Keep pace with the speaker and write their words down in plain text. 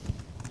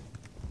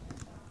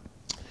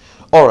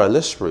All right,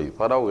 let's pray.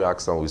 Father, we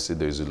ask and we see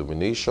there is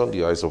illumination,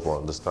 the eyes of our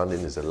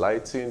understanding is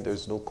enlightened, there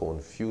is no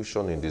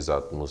confusion in this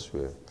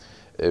atmosphere.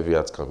 Every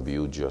heart can be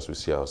healed as we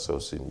see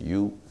ourselves in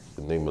you.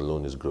 The name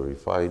alone is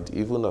glorified,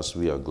 even as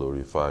we are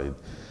glorified,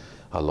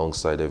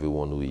 alongside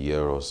everyone who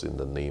hear us in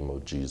the name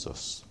of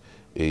Jesus.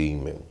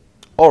 Amen.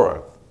 All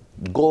right,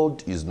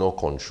 God is not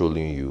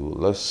controlling you.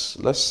 Let's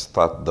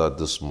start that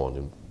this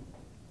morning.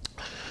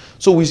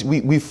 So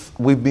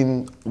we've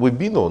been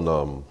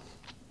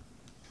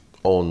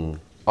on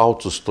how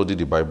to study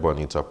the Bible and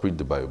interpret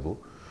the Bible.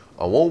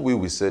 And one way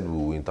we said we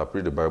will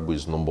interpret the Bible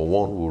is, number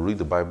one, we'll read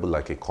the Bible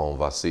like a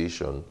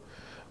conversation.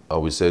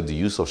 And we said the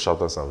use of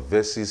chapters and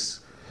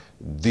verses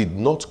did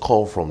not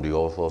come from the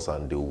authors,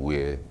 and they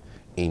were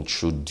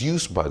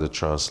introduced by the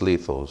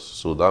translators.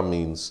 So that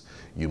means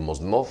you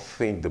must not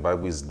think the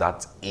Bible is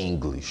that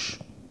English.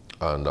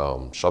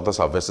 And chapters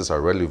and verses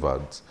are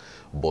relevant,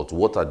 but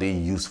what are they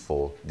used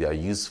for? They are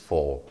used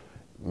for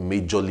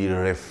majorly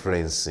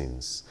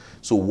referencing.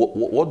 So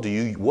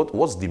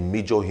what's the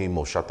major aim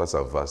of chapters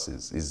and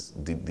verses? Is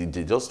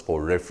they just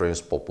for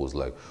reference purpose,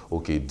 like,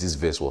 okay, this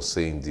verse was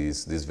saying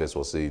this verse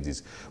was saying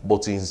this.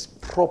 But in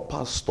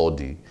proper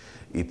study,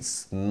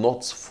 it's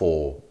not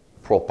for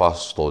proper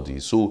study.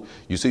 So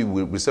you say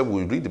we said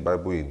we read the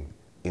Bible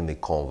in a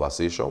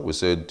conversation. We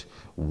said,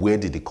 where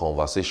did the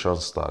conversation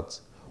start?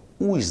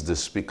 Who is the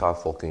speaker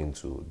talking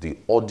to? The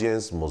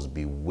audience must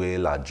be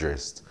well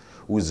addressed.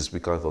 Who is the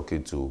speaker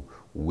talking to?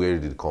 Where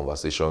did the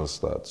conversation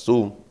start?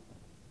 So,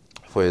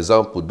 for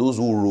example, those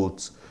who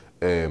wrote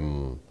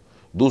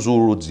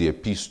the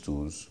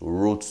epistles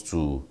wrote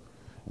to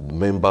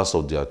members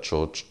of their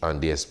church,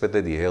 and they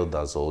expected the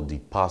elders or the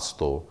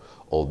pastor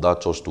of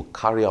that church to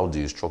carry out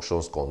the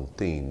instructions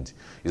contained.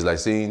 It's like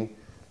saying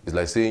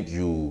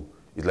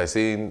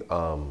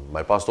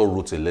my pastor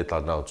wrote a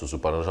letter now to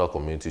Supernatural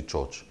Community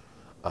Church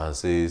and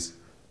says,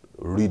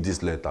 read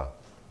this letter.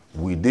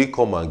 Will they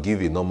come and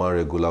give a normal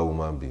regular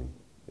human being?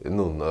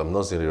 No, I'm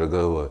not saying a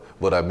regular one,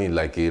 but I mean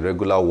like a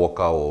regular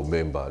worker or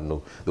member.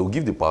 No, they will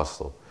give the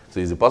pastor. So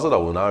it's the pastor that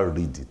will now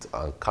read it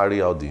and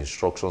carry out the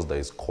instructions that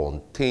is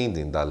contained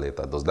in that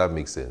letter. Does that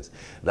make sense?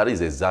 That is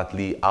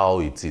exactly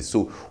how it is.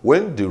 So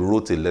when they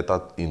wrote a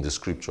letter in the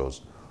scriptures,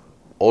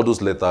 all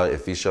those letters,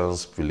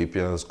 Ephesians,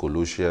 Philippians,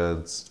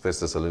 Colossians, 1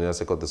 Thessalonians,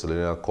 2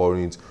 Thessalonians,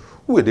 Corinth,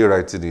 who were they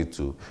writing it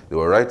to? They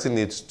were writing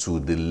it to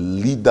the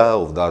leader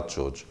of that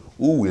church,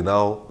 who will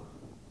now.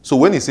 So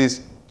when he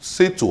says,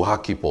 say to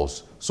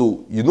Archippus,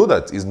 so you know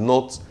that it's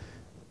not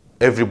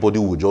everybody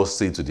will just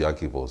say to the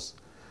Archippus.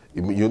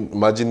 You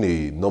imagine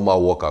a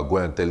normal worker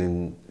going and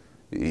telling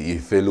a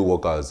fellow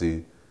worker,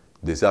 they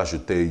say I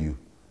should tell you.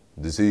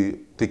 They say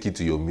take it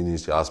to your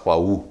ministry. As per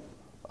who?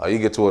 Are you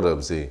getting what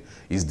I'm saying?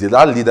 Is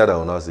that leader that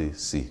will now say,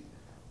 see,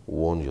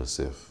 warn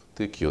yourself.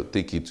 Take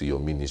it to your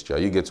ministry. Are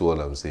you getting what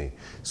I'm saying?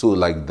 So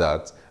like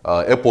that,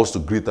 help us to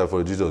greet her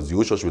for Jesus. The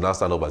whole church will now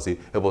stand up and say,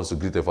 help us to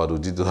greet her for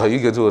Jesus. Are you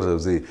getting what I'm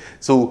saying?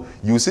 So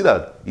you see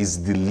that it's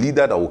the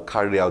leader that will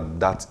carry out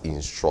that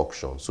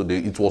instruction. So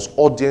it was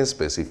audience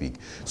specific.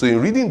 So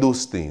in reading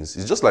those things,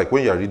 it's just like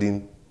when you are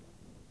reading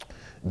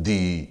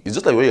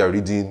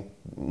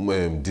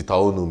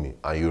Deuteronomy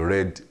and you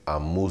read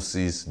and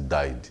Moses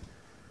died.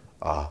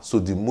 So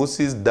the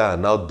Moses died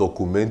and now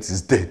document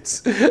his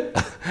death.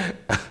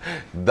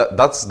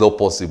 That's not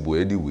possible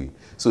anyway.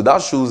 So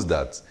that shows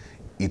that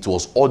it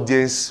was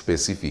audience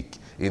specific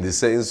in the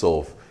sense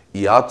of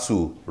he had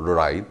to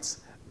write,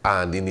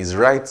 and in his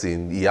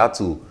writing he had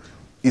to.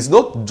 It's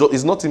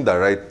not him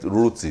that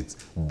wrote it,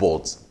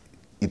 but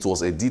it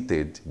was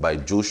edited by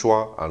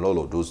Joshua and all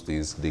of those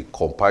things. They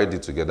compiled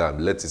it together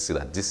and let it see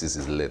that this is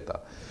his letter.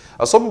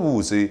 And some people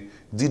will say,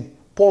 did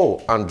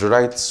Paul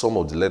handwrite some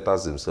of the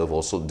letters himself,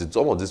 or so did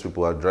some of these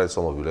people handwrite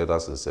some of the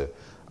letters themselves?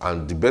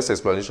 And the best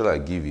explanation I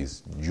give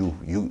is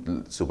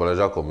you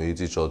Supernatural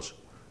Community Church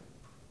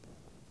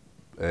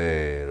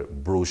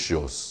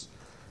brochures.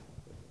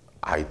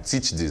 I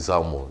teach the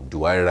sermon.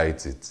 Do I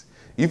write it?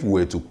 If we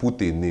were to put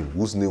a name,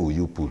 whose name will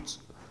you put?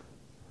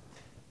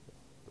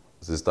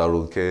 Sister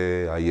Roke,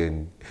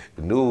 Ayen.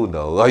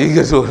 No. Are you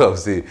getting what I'm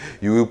saying?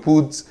 You will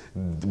put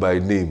my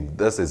name.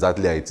 That's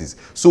exactly how it is.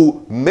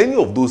 So many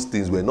of those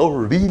things were not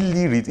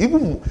really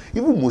written.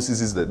 Even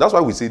Moses is there. That's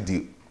why we say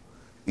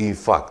in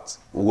fact,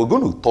 we're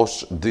going to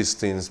touch these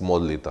things more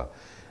later.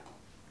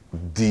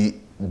 The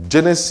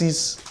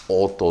Genesis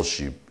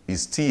authorship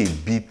is still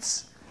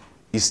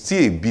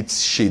a bit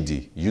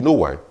shady. You know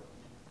why?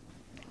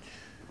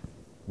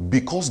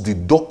 Because the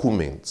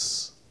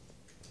documents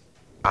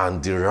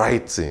and the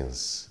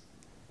writings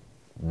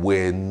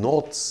were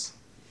not.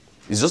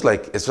 It's just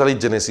like, especially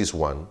Genesis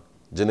 1,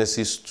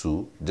 Genesis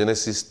 2,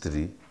 Genesis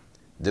 3,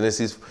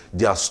 Genesis.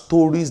 There are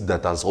stories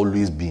that has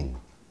always been.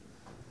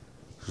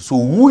 So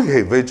who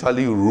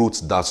eventually wrote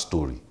that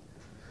story?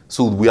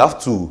 So we have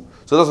to.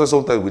 So that's why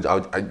sometimes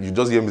you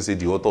just hear me say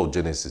the author of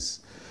Genesis,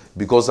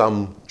 because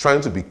I'm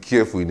trying to be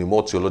careful in a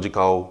more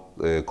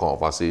theological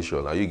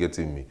conversation. Are you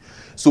getting me?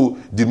 So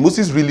did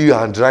Moses really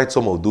handwrite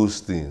some of those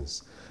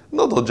things?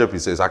 Not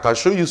 100%. I can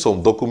show you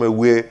some document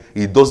where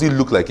it doesn't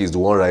look like he's the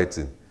one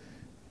writing.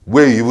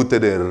 where you even tell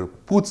them,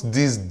 put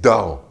this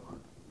down.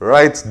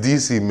 Write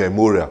this in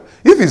memorial.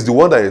 If it's the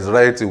one that is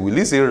writing, will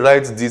he say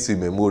write this in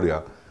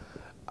memorial?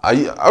 I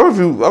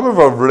don't know if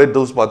I've read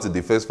those parts in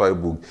the first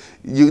 5 books.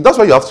 That's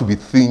why you have to be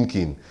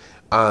thinking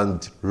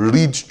and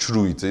read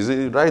through it. You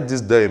say, write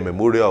this down in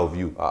memorial of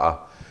you.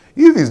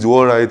 If it's the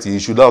one writing, he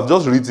should have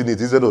just written it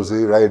instead of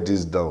saying write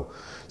this down.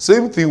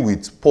 Same thing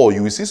with Paul.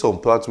 You will see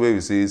some parts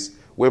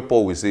where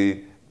Paul will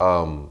say,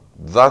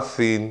 that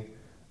thing,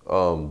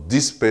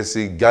 this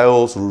person,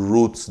 Gaius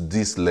wrote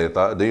this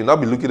letter. Then you'll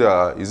not be looking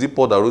at, is it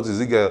Paul that wrote it?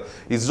 Is it Gaius?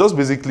 It's just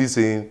basically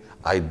saying,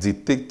 I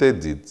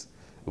detected it,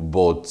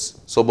 but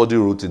somebody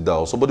wrote it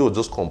down. Somebody was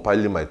just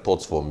compiling my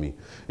thoughts for me.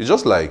 It's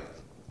just like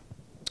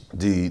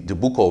the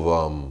book of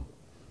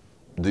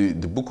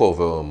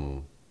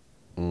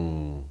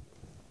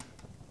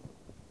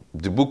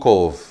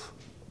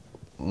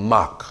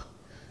Mark.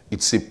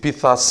 It's a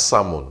Peter's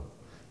sermon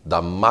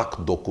that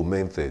Mark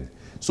documented.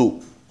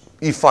 So,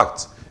 in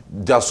fact,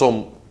 there are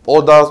some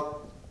other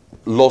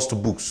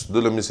lost books,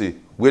 let me say,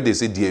 where they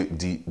say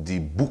the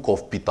book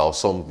of Peter or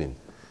something.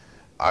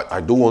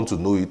 I don't want to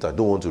know it. I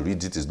don't want to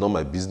read it. It's not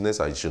my business.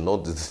 I should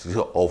not.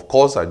 Of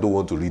course, I don't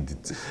want to read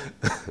it.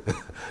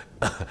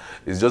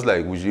 It's just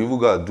like we should even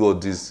go and do all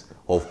this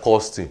of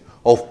course thing.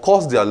 Of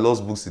course, there are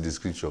lost books in the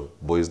scripture,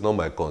 but it's not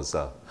my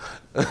concern.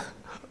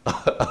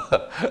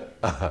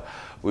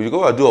 When you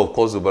go and do, of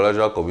course, the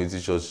Supernatural Community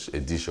Church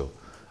edition,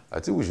 I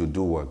think we should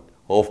do one.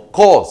 Of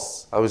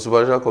course, I'm a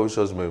Supernatural Community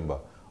Church member.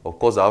 Of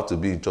course, I have to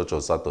be in church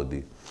on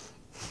Saturday.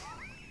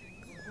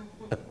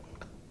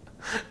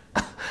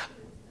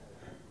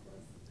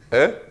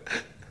 Eh?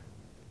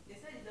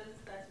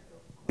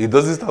 It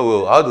doesn't start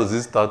well. How does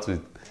it start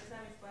with?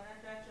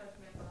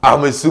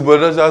 I'm a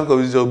Supernatural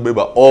Community Church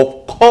member.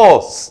 Of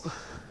course,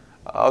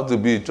 I have to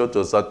be in church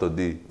on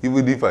Saturday,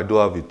 even if I don't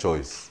have a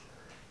choice.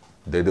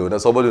 Then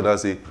somebody will now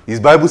say, it's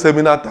Bible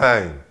seminar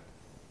time.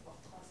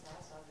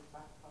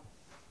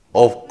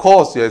 Of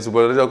course, you're a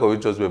Supernatural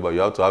Community Church member. You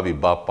have to have a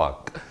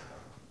backpack.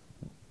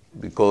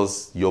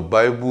 Because your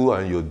Bible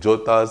and your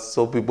jotters,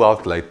 some people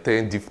have like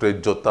 10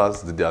 different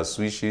jotters that they are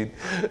switching.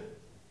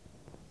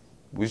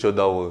 Which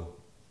other one?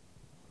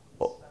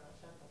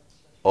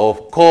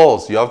 Of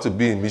course, you have to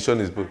be in mission.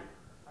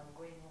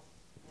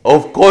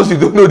 Of course, you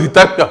don't know the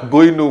time you are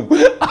going home.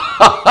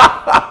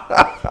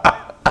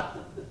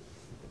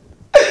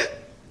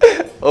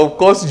 Of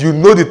course, you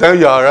know the time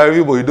you are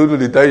arriving, but you don't know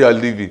the time you are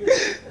leaving.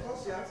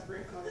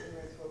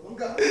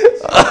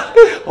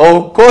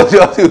 Of course, you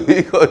have to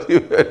bring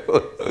condiment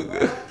for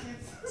longer.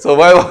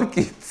 Survival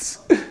kits.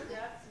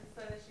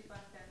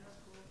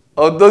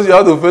 Of course, you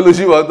have to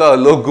fellowship after a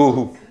long go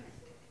home.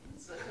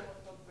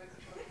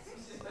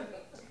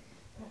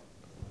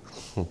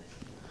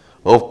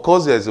 Of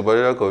course, you are a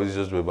Supernatural Community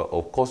Church member.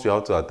 Of course, you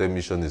have to attend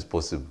Mission is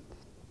Possible.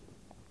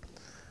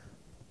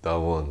 That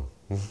one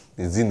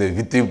is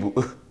inevitable.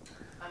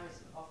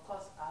 Of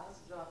course, I have to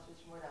do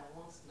outreach more than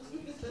once.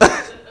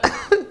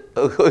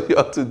 Of course, you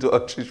have to do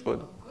outreach more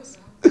than once.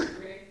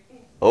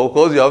 Of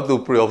course, you have to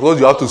pray. Of course,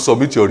 you have to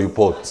submit your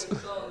report.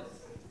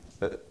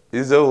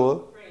 Is that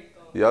what?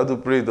 You have to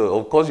pray.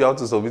 Of course, you have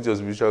to submit your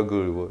spiritual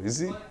goal report. You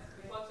see?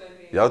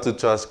 You have to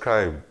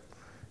transcribe.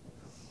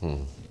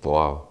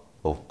 Wow.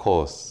 Of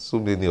course. So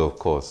many of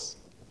course.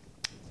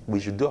 We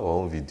should do our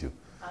own video.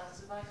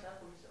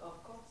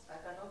 Of course, I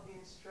cannot be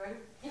in strife.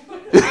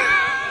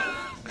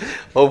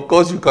 Of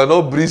course, you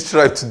cannot bring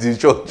strife to the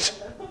church.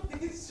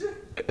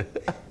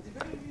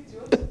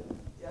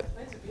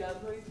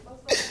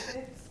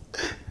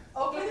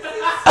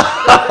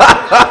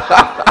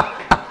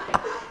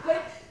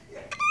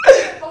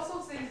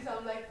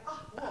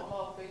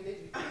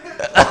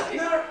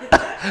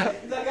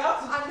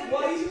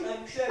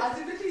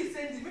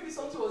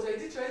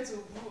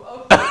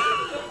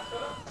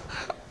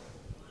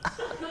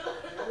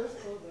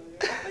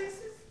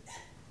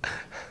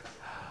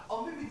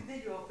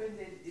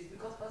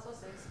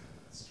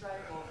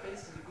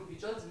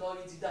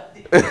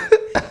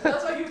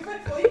 That's why you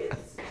paid for it.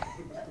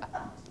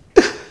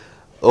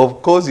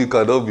 Of course, you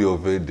cannot be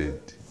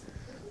offended.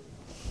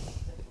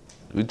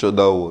 Which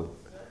other one?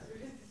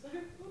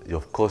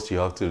 Of course, you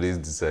have to raise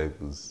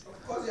disciples.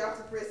 Of course, you have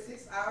to pray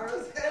 6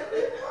 hours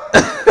every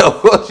month.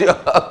 Of course, you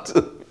have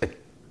to.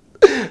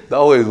 That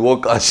one is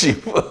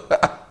workership.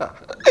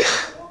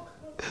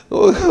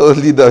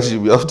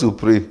 Leadership, you have to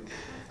pray.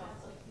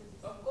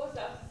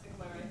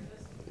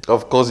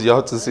 Of course, you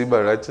have to sing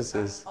my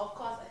righteousness. Of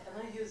course,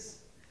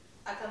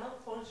 I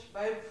cannot punch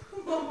Bible.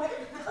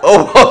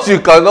 Of course, you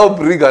cannot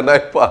bring an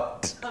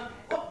iPad.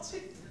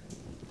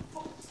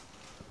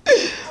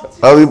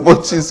 I'm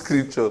punching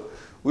scripture.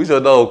 Which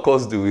other of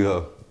course do we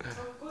have?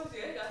 Of course,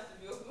 your head has to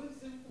be open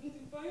to the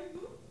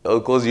Bible.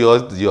 Of course, you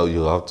have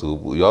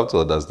to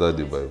understand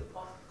the Bible.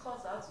 Of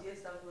course, I have to hear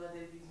Samuel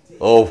every day.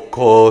 Of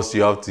course,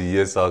 you have to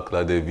hear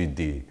Saklan every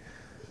day.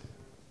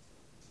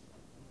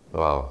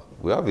 Wow,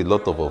 we have a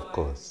lot of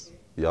course.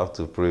 You have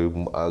to pray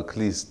at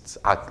least.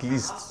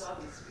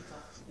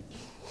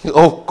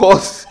 Of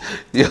course,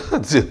 you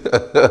have to.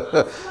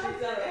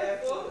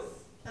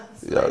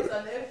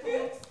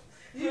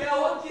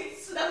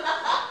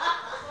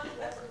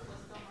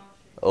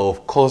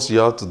 Of course, you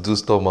have to do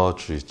storm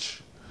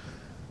outreach.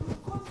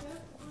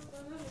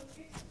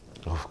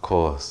 Of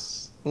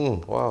course.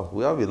 Wow,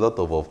 we have a lot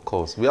of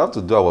course. We have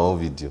to do our own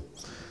video.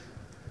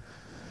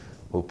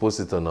 We'll post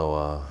it on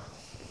our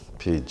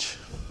page.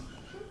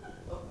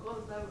 Of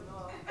course, that will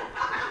not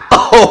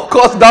happen. Of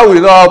course, that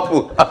will not happen.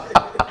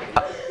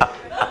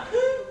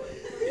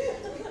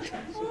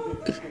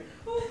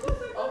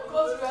 Of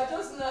course, we are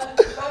just not.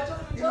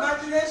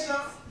 Imagination.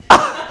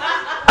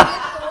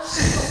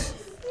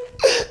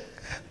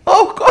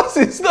 Of course,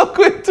 it's not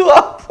going to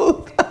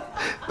happen.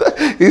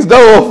 It's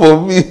that one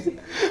for me.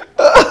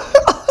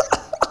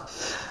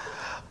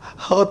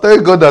 Oh,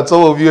 thank God that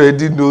some of you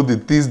already know the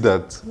things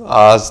that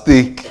are at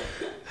stake.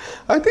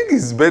 I think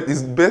it's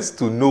best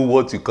to know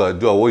what you can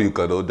do and what you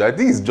cannot do. I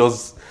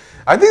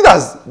think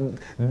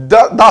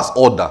that's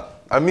order.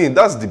 I mean,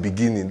 that's the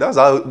beginning. That's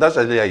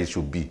actually how it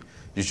should be.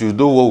 You should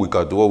know what we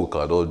can do, what we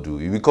cannot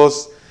do.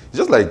 Because it's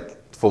just like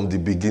from the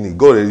beginning,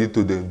 God already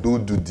told them,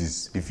 don't do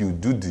this. If you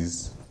do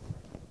this,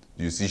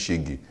 you see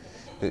shaggy.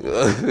 And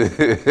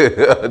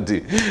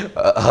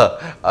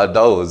that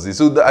was it.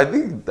 So I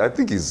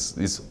think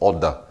it's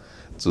order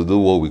to know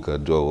what we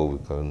can do and what we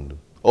can't do.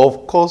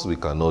 Of course, we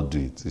cannot do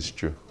it. It's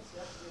true.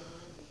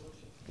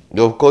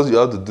 Of course, you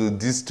have to do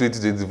this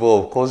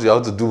 2024. Of course, you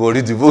have to do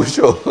morning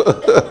devotion.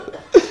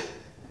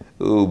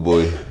 Oh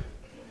boy.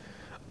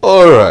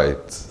 All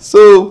right.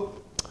 So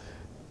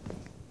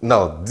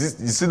now, this,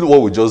 you see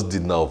what we just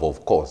did now.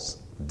 Of course,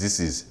 this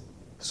is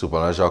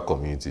Supernatural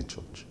Community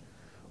Church.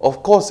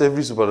 Of course,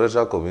 every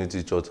Supernatural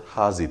Community Church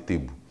has a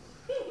table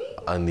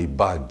and a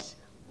bag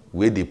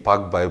where they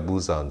pack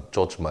Bibles and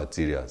church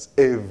materials.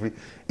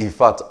 In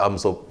fact,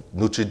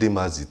 Notre Dame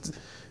has it.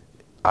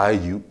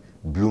 IU,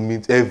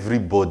 Blooming,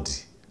 everybody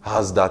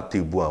has that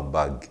table and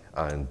bag.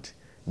 And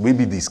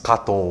maybe this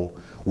carton,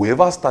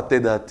 whoever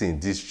started that thing,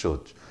 this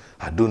church,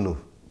 I don't know.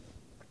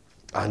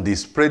 And they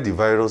spread the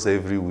virus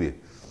everywhere.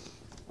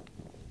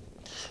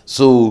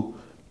 So,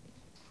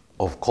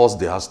 of course,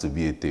 there has to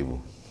be a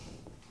table.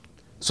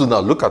 So now,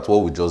 look at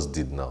what we just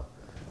did now.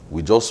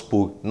 We just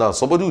spoke. Now,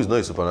 somebody who is not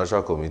a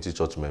Supernatural Community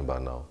Church member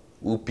now,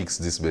 who picks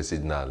this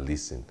message now and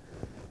listen,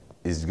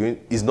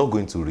 is not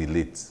going to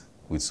relate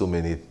with so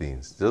many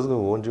things. They're just going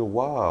to wonder,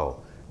 wow,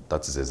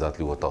 that is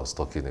exactly what I was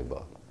talking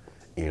about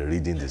in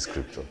reading the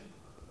scripture.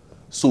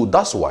 So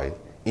that's why,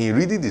 in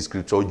reading the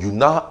scripture,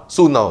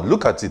 so now,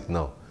 look at it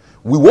now.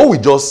 With what we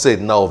just said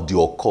now of the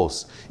of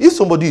course, if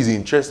somebody is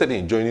interested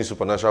in joining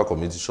Supernatural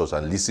Community Church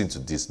and listen to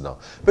this now,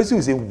 person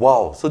will say,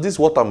 wow, so this is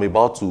what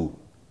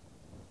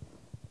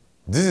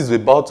this is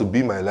about to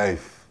be my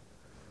life.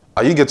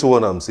 Are you getting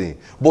what I'm saying?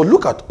 But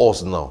look at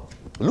us now.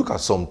 Look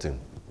at something.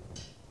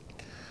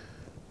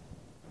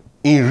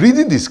 In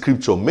reading the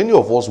scripture, many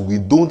of us, we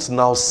don't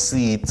now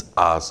see it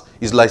as,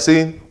 it's like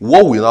saying,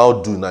 what we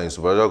now do now in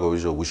Supernatural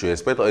Community Church, we should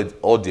expect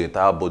all the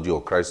entire body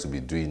of Christ to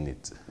be doing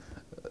it.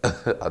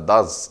 And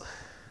that's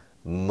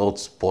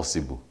not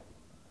possible.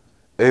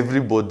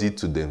 Everybody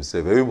to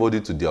themselves, everybody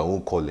to their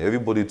own calling,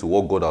 everybody to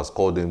what God has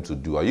called them to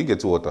do. Are you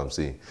getting what I'm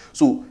saying?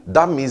 So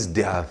that means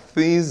there are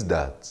things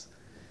that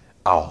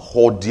are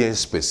audience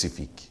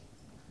specific.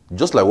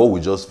 Just like what we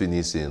just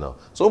finished saying now.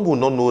 Some people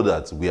don't know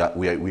that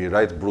we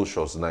write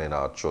brochures now in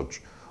our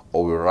church,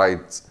 or we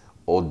write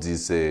all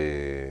these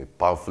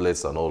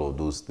pamphlets and all of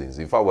those things.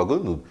 In fact, we're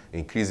going to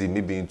increase it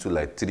maybe into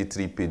like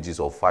 3 pages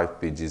or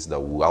 5 pages that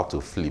we'll have to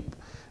flip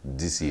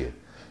this year.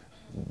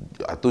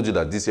 I told you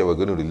that this year we're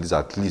going to release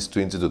at least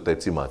 20 to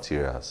 30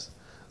 materials.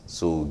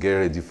 So get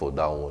ready for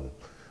that one.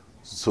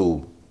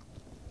 So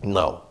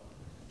now,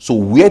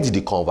 where did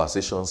the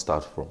conversation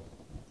start from?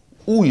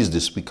 Who is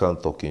the speaker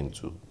talking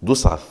to?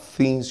 Those are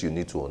things you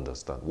need to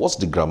understand. What's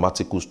the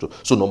grammatical structure?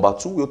 So number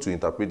 2 way to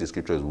interpret the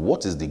scripture is,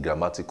 what is the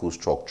grammatical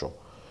structure?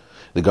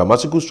 The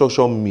grammatical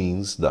structure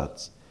means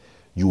that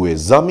you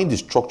examine the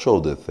structure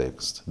of the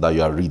text that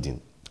you are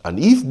reading. And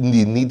if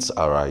the needs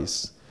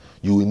arise,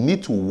 you will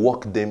need to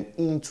work them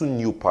into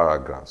new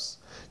paragraphs.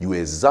 You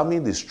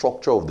examine the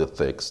structure of the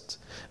text,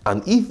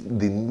 and if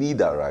the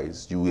need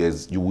arises, you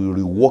will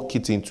rework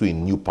it into a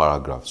new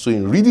paragraph. So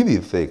in reading the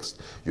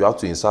text, you have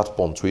to insert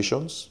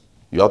punctuations.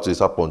 You have to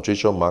insert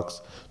punctuation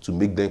marks to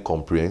make them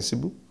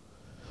comprehensible.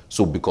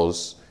 So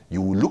because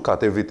you will look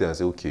at everything and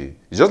say, okay,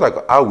 it's just like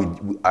how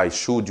I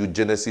showed you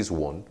Genesis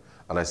 1,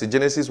 and I said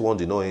Genesis 1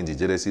 did not end in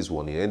Genesis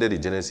 1, it ended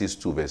in Genesis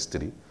 2 verse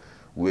 3.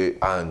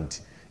 And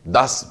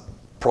that's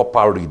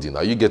proper reading.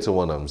 Are you getting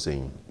what I'm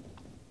saying?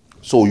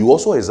 So you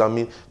also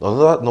examine,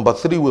 number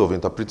 3 way of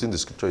interpreting the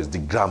scripture is the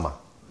grammar.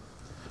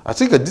 I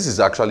think that this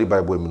is actually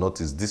Bible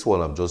hermeneutics, this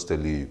one I'm just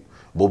telling you.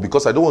 But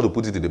because I don't want to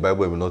put it in the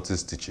Bible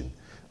hermeneutics teaching,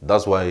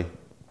 that's why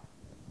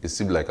it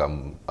seems like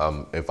I'm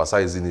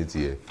emphasizing it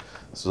here,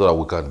 so that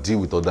we can deal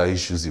with other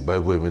issues in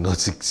Bible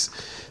hermeneutics.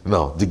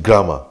 Now, the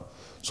grammar.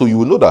 So you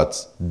will know that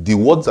the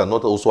words are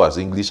not also as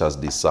English as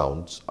they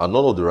sound, and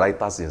none of the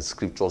writers in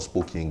scripture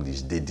spoke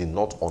English. They did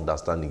not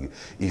understand English.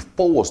 If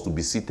Paul was to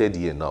be seated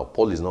here now,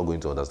 Paul is not going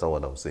to understand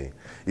what I'm saying.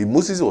 If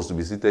Moses was to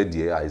be seated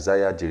here,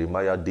 Isaiah,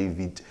 Jeremiah,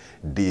 David,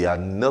 they are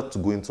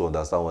not going to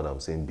understand what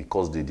I'm saying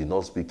because they did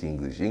not speak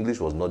English.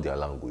 English was not their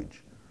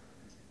language.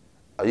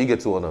 Are you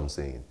getting what I'm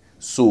saying?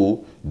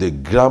 So the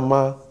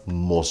grammar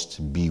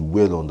must be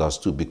well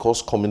understood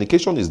because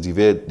communication is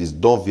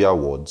done via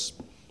words,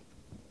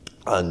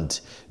 and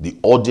the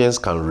audience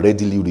can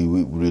readily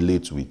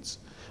relate with.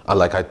 And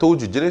like I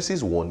told you,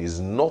 Genesis 1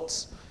 is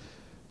not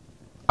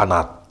an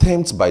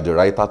attempt by the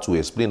writer to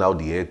explain how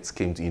the earth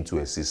came into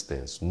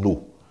existence.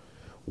 No.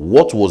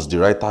 What was the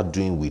writer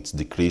doing with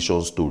the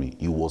creation story?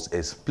 He was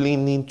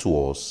explaining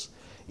to us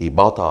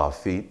about our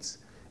faith,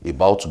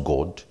 about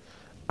God,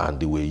 and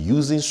they were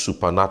using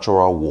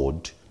supernatural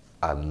word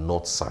and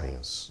not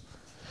science.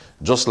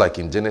 Just like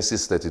in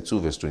Genesis 32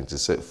 verse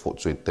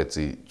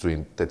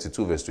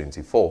 32 verse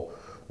 24,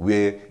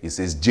 where it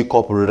says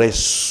Jacob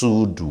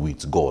wrestled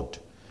with God.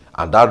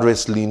 And that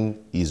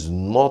wrestling is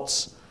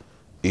not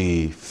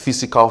a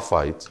physical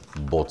fight,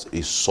 but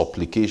a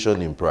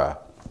supplication in prayer.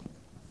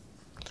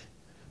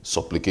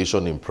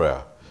 Supplication in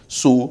prayer.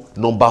 So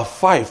number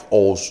 5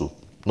 also.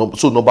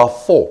 So number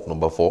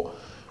four.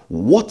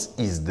 What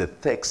is the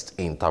text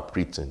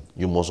interpreting?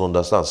 You must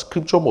understand.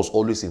 Scripture must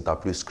always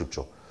interpret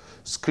scripture.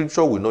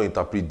 Scripture will not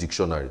interpret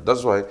dictionary.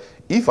 That's why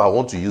if I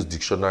want to use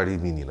dictionary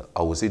meaning,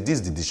 I will say this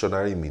is the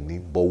dictionary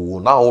meaning, but we will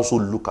now also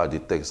look at the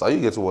text. Are you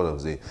getting what I'm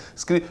saying?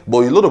 But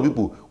a lot of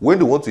people, when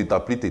they want to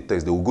interpret a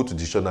text, they will go to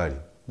dictionary.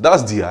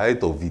 That's the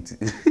height of it.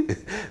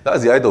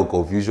 That's the height of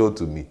confusion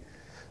to me.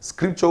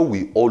 Scripture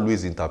will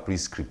always interpret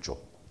scripture.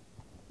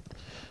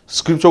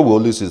 Scripture will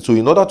always say, so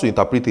in order to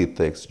interpret a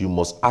text, you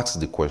must ask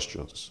the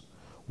questions.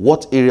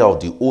 What area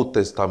of the Old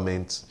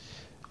Testament,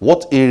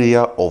 what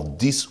area of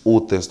this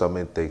Old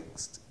Testament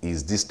text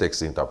is this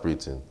text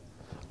interpreting?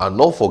 And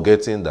not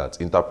forgetting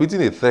that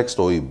interpreting a text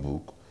or a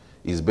book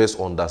is best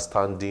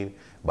understanding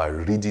by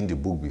reading the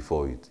book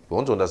before it. If you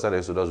want to understand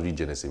Exodus, read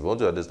Genesis. If you want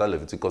to understand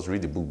Leviticus,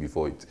 read the book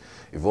before it.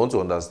 If you want to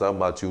understand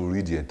Matthew,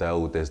 read the entire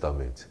Old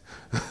Testament.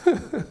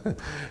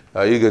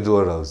 Are you getting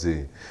what I'm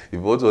saying? If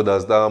you want to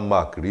understand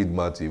Mark, read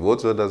Matthew. If you want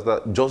to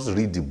understand, just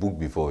read the book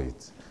before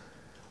it.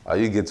 Are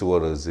you getting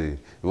what I'm saying?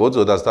 If you want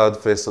to understand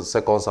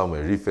Second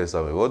Samuel, read First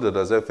Samuel. If you want to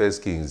understand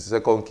First Kings,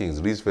 Second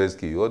Kings, read First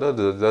Kings. If you want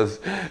to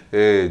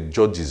understand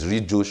Judges,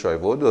 read Joshua.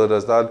 If you want to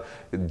understand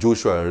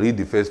Joshua, read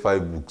the first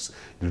 5 books.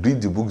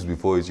 Read the books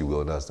before it, you will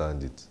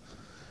understand it.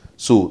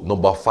 So,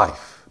 number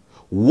 5.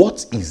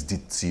 What is the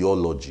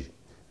theology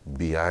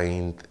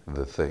behind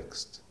the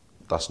text?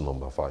 That's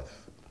number 5.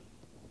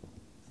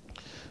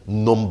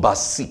 Number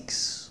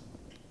 6.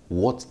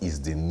 What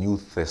is the New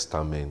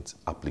Testament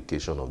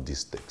application of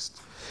this text?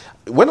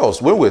 When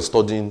we're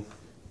studying,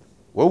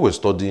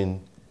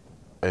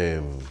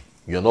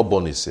 You're Not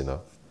Born a Sinner,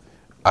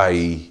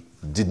 I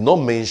did not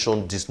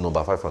mention this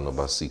number 5 and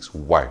number 6.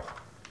 Why?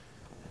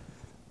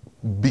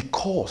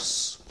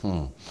 Because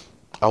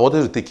I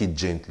wanted to take it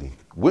gently.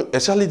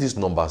 Especially this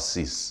number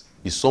 6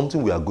 is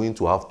something we are going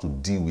to have to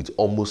deal with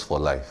almost for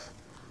life.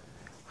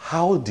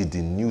 How did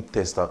the New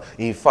Testament...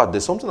 In fact,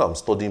 there's something I'm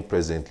studying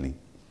presently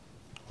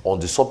on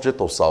the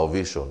subject of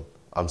salvation.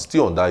 I'm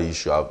still on that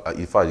issue.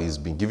 In fact, it's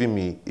been giving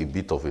me a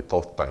bit of a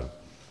tough time.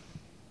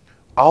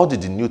 How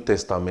did the New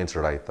Testament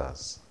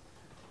writers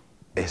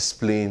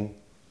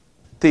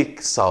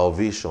take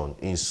salvation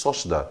in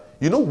such that...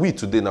 we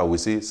today now, we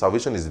say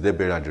salvation is the death,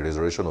 burial, and the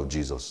resurrection of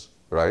Jesus.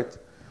 Right?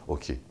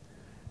 Okay.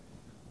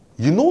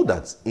 You know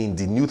that in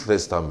the New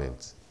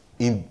Testament,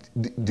 in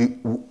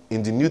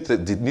the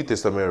New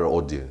Testament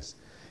audience,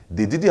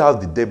 they didn't have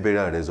the death,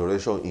 burial, and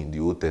resurrection in the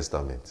Old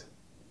Testament.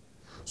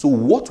 So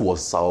what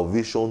was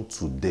salvation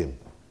to them?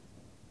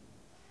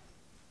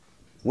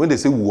 When they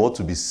say we want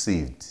to be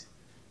saved,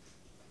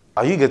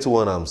 are you getting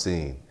what I'm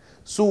saying?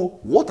 So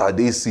what are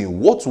they seeing?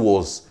 What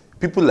was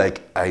people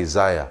like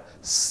Isaiah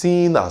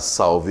seeing as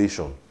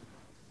salvation?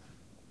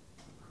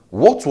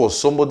 What was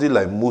somebody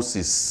like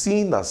Moses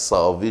seeing as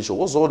salvation?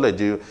 What's all like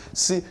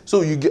see?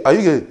 So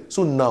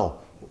so now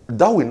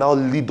that will now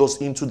lead us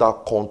into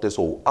that context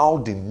of how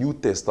the New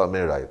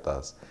Testament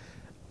writers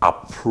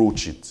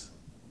approach it.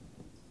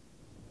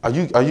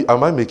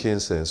 Am I making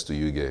sense to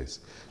you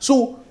guys?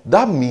 So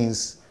that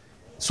means,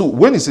 so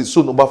when it says,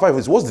 so number 5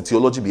 is what's the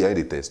theology behind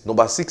the text?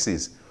 Number 6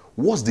 is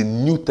what's the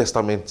New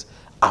Testament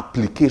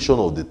application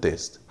of the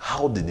text?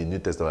 How did the New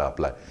Testament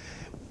apply?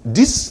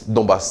 This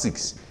number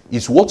 6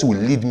 is what will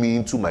lead me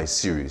into my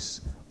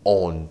series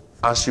on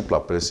answering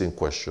perplexing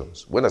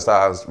questions. When we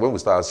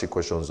start answering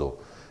questions of,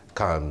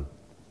 can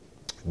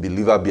a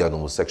believer be an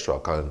homosexual?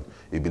 Can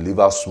a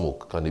believer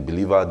smoke? Can a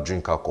believer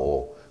drink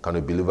alcohol? Can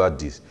a believer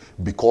this?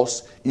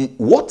 Because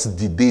what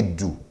did they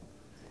do?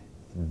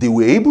 They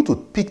were able to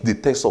pick the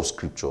text of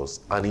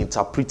scriptures and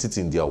interpret it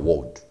in their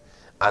word.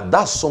 And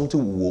that's something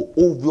we will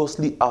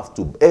obviously have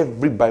to,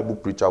 every Bible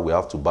preacher will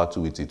have to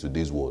battle with in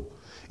today's world.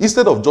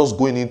 Instead of just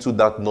going into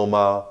that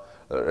normal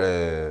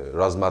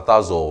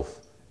razzmatazz of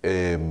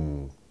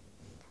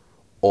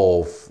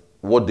of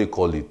what they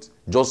call it,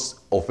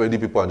 just offending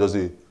people and just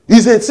say,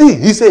 it's a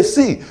sin, it's a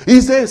sin,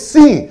 it's a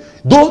sin.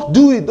 Don't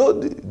do it,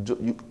 don't do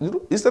it. You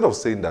know, instead of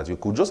saying that, you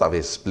could just have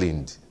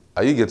explained.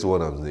 Are you getting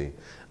what I'm saying?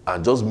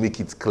 And just make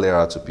it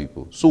clearer to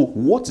people. So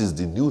what is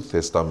the New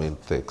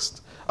Testament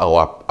text,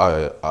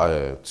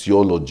 our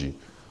theology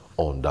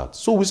on that?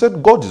 So we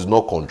said God is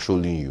not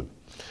controlling you.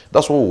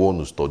 That's what we want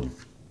to study.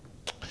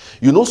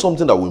 You know,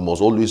 something that we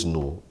must always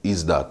know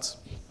is that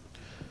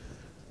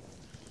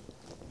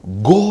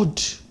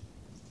God,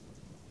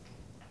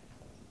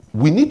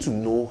 we need to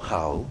know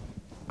how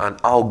and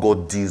how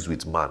God deals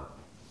with man.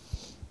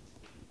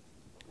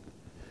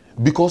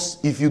 Because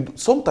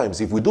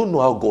sometimes if we don't know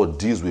how God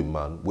deals with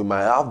man, we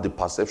might have the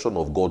perception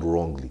of God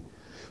wrongly.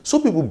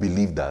 Some people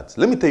believe that.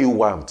 Let me tell you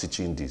why I'm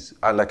teaching this.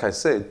 And like I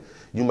said,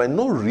 you might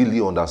not really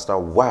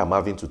understand why I'm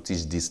having to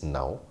teach this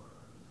now.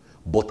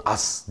 But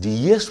as the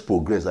years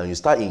progress and you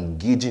start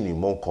engaging in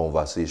more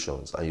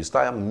conversations and you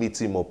start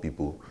meeting more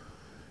people,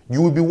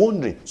 you will be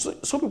wondering. So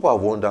some people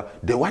have wondered,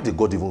 then why did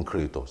God even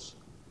create us?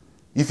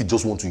 If he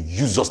just want to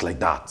use us like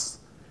that.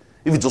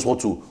 If he just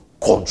want to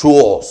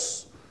control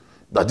us.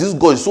 That this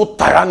God is so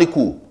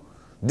tyrannical.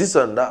 This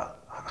and that.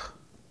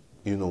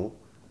 You know.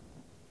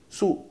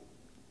 So,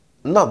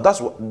 now that's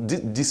what,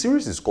 the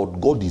series is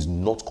called God is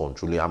not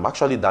controlling. I'm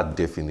actually that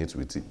definite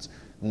with it.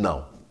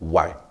 Now,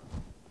 why?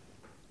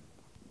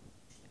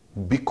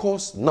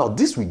 Because now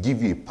this will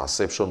give you a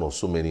perception of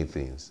so many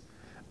things.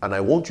 And I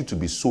want you to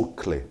be so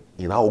clear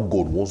in how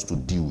God wants to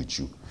deal with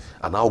you.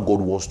 And how God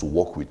wants to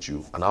work with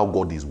you. And how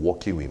God is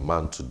working with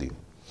man today.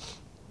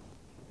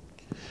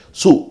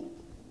 So,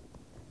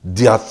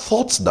 there are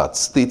thoughts that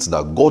state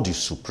that God is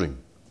supreme.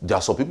 There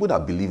are some people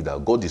that believe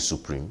that God is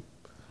supreme.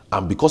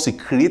 And because he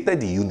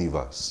created the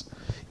universe,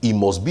 he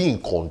must be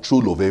in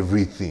control of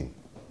everything.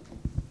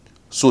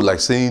 So like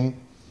saying,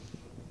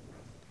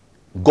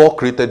 God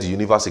created the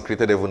universe, he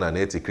created heaven and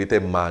earth, he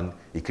created man,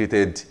 he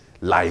created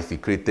life, he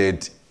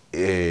created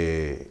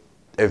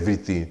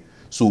everything.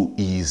 So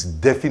he is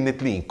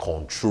definitely in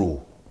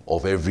control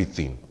of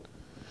everything.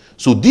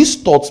 So this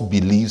thought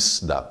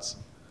believes that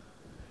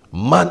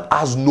man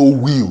has no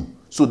will.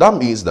 So that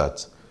means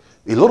that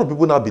a lot of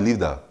people now believe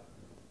that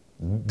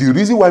the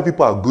reason why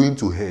people are going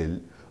to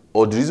hell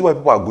or the reason why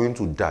people are going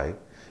to die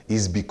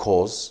is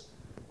because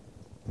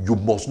you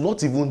must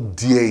not even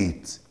dare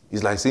it.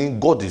 It's like saying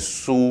God is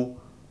so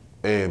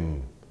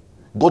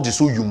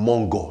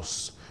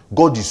humongous.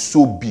 God is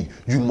so big.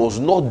 You must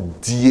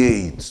not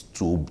dare it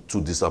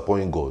to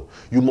disappoint God.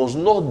 You must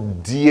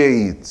not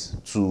dare it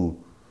to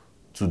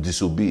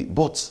disobey.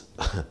 But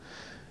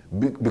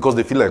because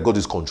they feel like God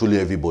is controlling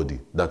everybody.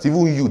 That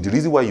even you, the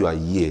reason why you are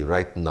here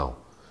right now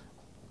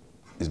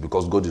is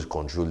because God is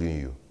controlling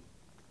you.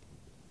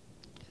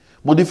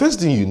 But the first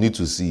thing you need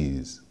to see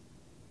is,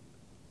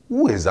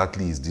 who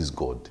exactly is this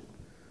God?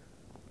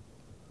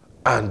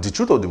 And the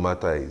truth of the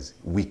matter is,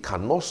 we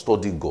cannot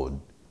study God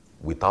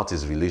without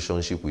his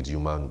relationship with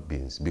human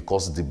beings,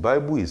 because the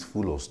Bible is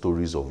full of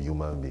stories of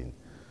human beings.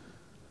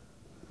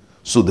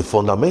 So the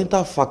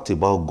fundamental fact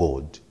about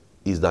God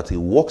is that he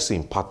works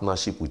in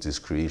partnership with his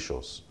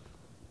creations.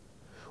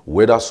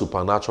 Whether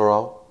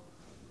supernatural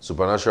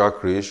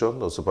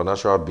creation or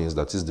supernatural beings,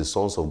 that is the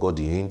sons of God,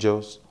 the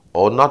angels,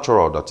 or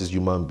natural, that is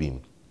human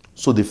being.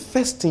 So the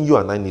first thing you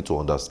and I need to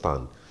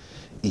understand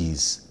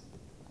is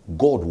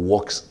God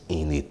works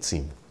in a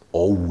team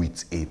or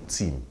with a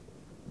team.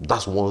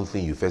 That's one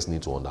thing you first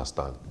need to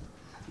understand.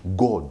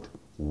 God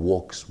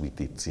works with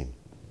a team.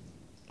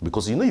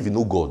 Because if you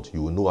know God,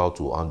 you will know how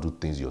to handle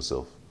things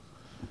yourself.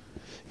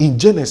 In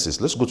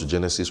Genesis, let's go to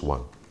Genesis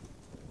 1,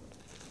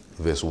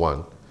 verse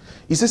 1.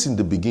 It says, in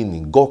the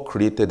beginning, God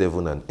created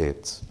heaven and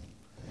earth.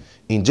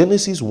 In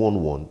Genesis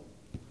 1:1,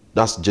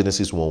 that's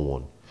Genesis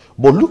 1:1.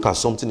 But look at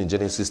something in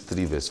Genesis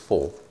 3, verse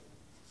 4.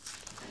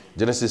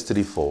 Genesis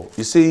 3:4.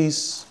 It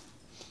says,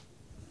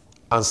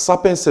 and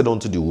serpent said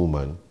unto the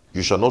woman,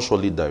 you shall not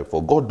surely die,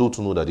 for God doth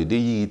know that the day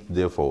ye eat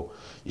therefore,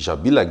 ye shall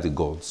be like the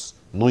gods,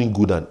 knowing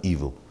good and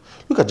evil.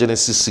 Look at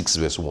Genesis 6,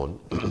 verse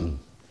 1.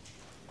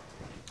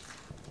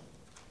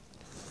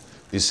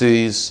 It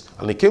says,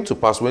 and it came to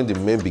pass when the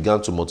men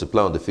began to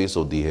multiply on the face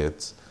of the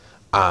earth,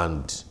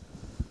 and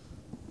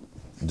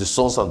the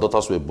sons and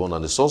daughters were born,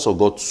 and the sons of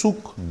God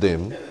took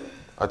them.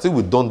 I think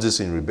we've done this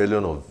in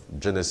Rebellion of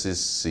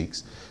Genesis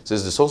 6. It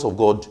says, the sons of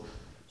God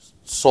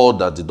saw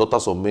that the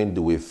daughters of men,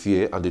 they were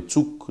fair, and they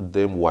took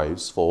them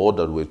wives for all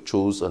that were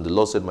chose. And the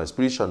Lord said, my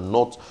spirit shall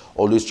not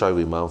always strive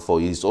with man, for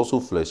he is also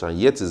flesh, and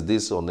yet his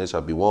days on earth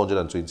shall be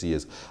 120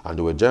 years. And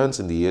there were giants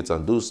in the earth,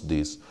 and those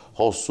days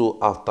also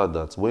after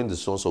that, when the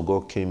sons of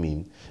God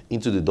came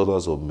into the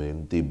daughters of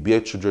men, they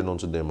bare children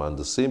unto them, and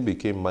the same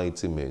became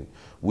mighty men,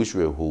 which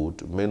were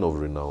old, men of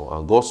renown.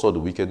 And God saw the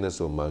wickedness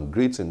of man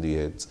great in the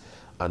earth,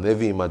 and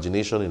every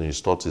imagination in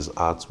his thoughts, his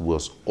heart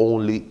was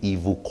only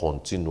evil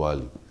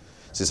continually.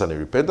 It says, and he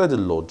repented the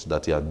Lord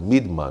that he had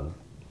made man,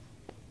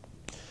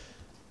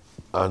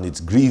 and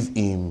it grieved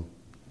him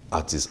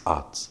at his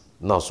heart.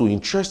 Now, so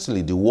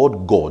interestingly, the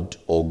word God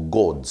or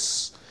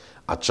gods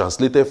are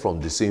translated from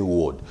the same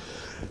word.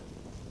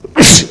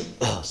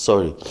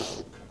 Sorry.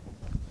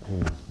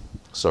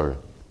 Sorry.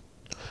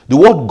 The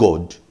word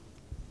God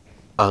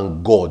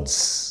and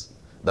gods,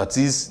 that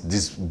is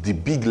the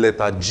big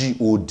letter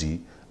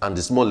G-O-D and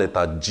the small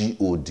letter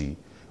G-O-D,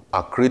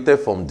 are created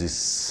from the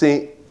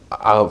same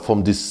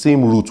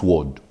root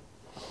word.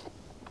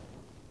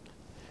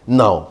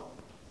 Now,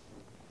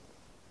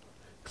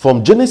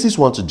 from Genesis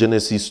 1 to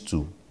Genesis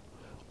 2,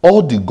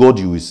 all the God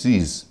you will see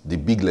is the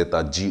big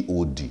letter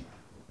G-O-D.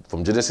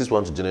 From Genesis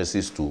 1 to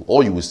Genesis 2,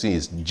 all you will see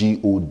is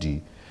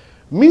G-O-D.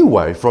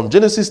 Meanwhile, from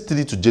Genesis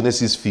 3 to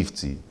Genesis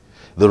 50,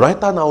 the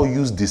writer now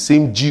used the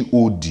same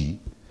G-O-D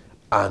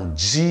and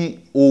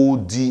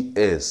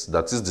G-O-D-S,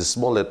 that is the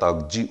small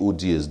letter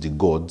G-O-D-S, the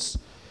gods,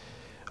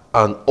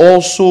 and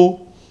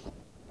also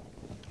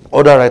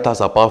other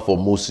writers apart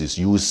from Moses.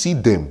 You will see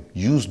them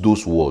use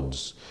those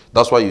words.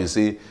 That's why you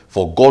say,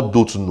 for God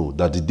doth know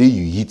that the day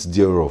you eat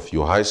thereof,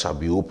 your eyes shall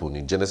be opened,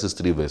 in Genesis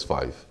 3 verse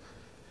 5.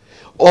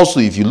 Also,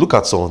 if you look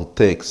at some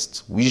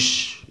text,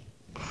 which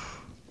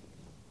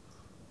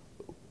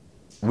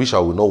I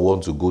will not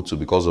want to go to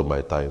because of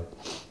my time.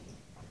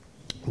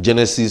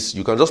 Genesis,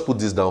 you can just put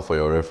this down for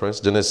your reference.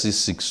 Genesis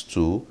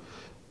 6:2,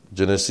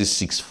 Genesis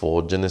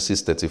 6:4,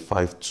 Genesis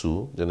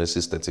 35:2,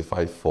 Genesis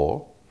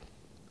 35:4,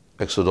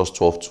 Exodus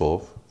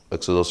 12:12,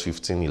 Exodus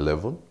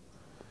 15:11,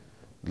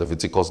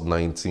 Leviticus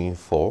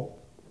 19:4,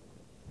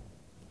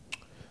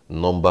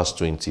 Numbers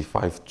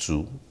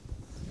 25:2,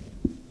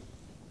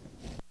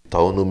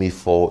 Deuteronomy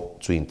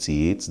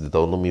 4:28,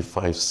 Deuteronomy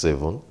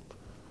 5:7,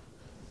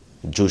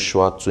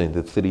 Joshua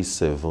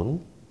 23:7,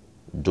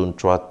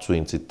 Joshua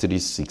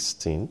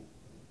 23:16,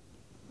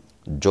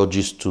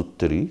 Judges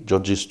 2:3,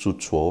 Judges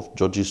 2:12,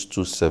 Judges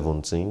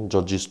 2:17,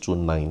 Judges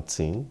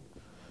 2:19,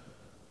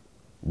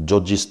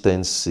 Judges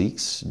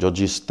 10:6,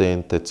 Judges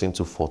 10:13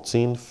 to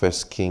 14,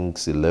 1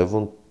 Kings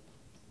 11,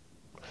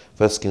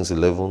 1 Kings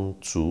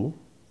 11:2,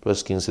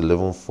 1 Kings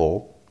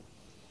 11:4,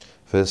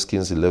 1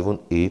 Kings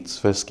 11:8,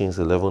 1 Kings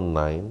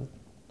 11:9,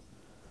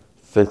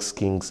 1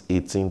 Kings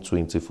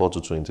 18:24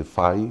 to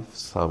 25,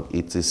 Psalm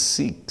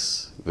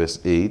 86 verse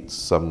 8,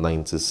 Psalm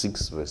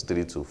 96 verse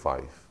 3 to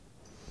 5.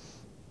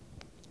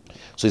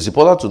 So it's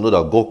important to know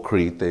that God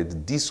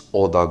created these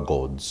other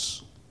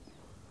gods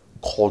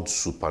called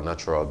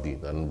supernatural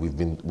being, and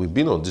we've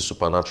been on this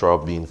supernatural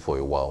being for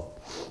a while.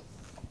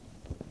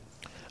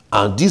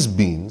 And these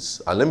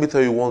beings, and let me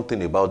tell you one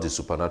thing about the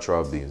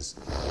supernatural beings.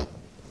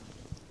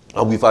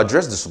 And we've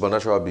addressed the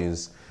supernatural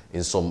beings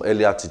in some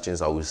earlier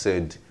teachings, and we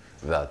said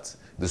that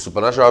the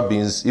supernatural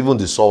beings, even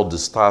the sun, the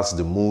stars,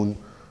 the moon,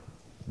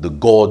 the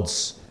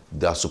gods,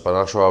 they are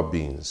supernatural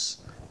beings.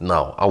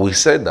 Now, and we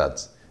said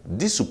that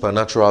this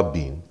supernatural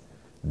being,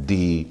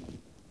 they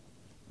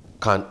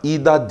can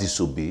either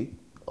disobey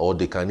or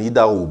they can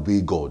either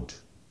obey God.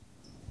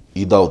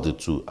 Either of the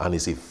two. And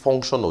it's a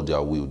function of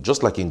their will.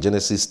 Just like in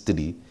Genesis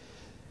 3,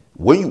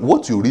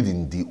 what you read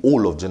in the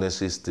whole of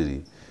Genesis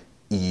 3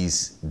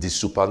 is the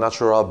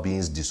supernatural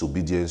being's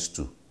disobedience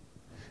to.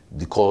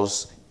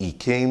 Because he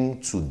came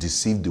to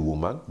deceive the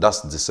woman.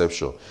 That's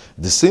deception.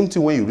 The same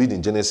thing when you read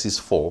in Genesis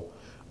 4,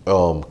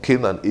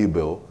 Cain and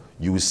Abel,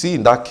 you will see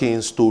in that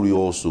Cain story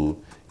also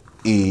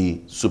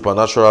a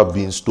supernatural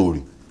being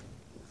story.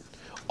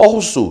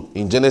 Also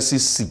in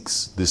Genesis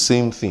 6, the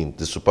same thing.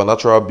 The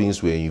supernatural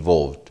beings were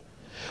involved.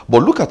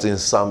 But look at in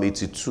Psalm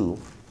 82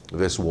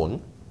 verse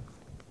 1.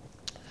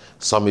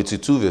 Psalm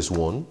 82 verse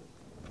 1.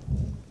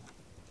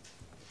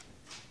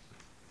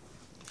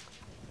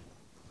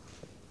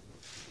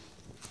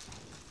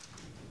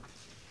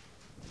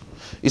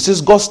 It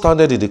says, God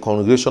standeth in the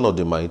congregation of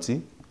the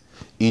mighty.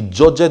 He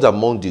judgeth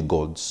among the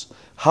gods.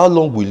 How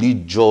long will he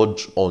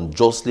judge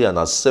unjustly and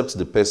accept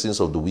the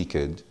persons of the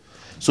wicked?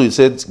 So it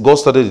said, God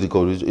started in the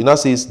congregation. It now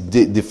says,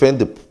 defend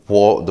the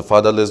poor, the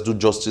fatherless, do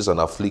justice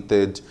and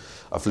afflicted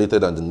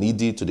and the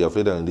needy to the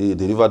afflicted and needy,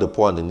 deliver the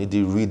poor and the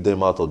needy, rid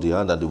them out of the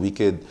hand and the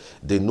wicked.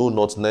 They know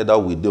not, neither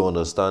will they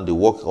understand. They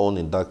walk on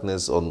in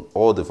darkness, on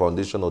all the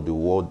foundation of the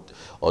world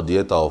or the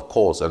earth are of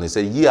course. And he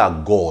said, ye are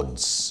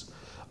gods.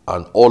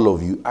 And all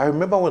of you. I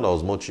remember when I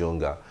was much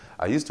younger,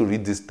 I used to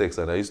read this text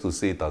and I used to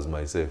say it as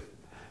myself.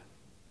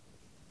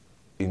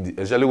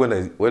 Especially when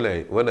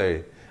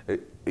I,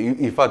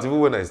 in fact, even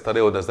when I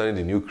started understanding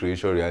the new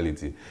creation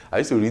reality, I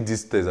used to read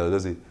this text and I would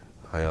just say,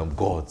 I am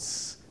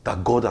gods.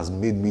 That God has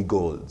made me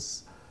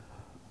gods.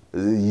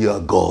 You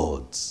are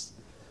gods.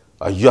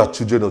 And you are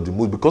children of the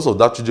Most. Because of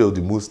that, children of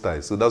the Most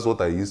High. So that's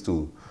what I used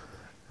to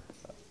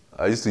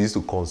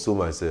console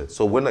myself.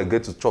 So when I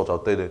get to church, I'll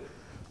tell them,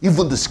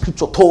 even the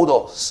scripture told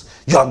us,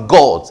 you are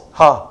gods.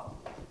 Ha!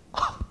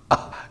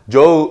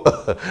 Joe,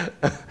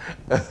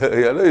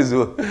 you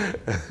know,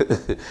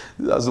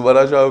 that's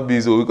supernatural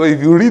being. So because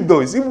if you read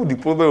those, even the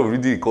problem of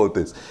reading in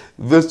context,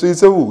 verse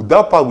 27,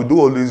 that part we don't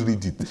always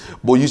read it.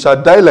 But you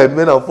shall die like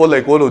men and fall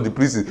like one of the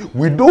princes.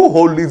 We don't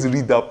always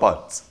read that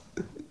part.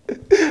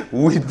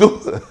 We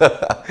don't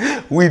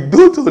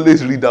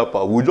always read that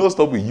part. We just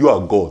stop with you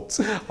are God.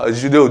 And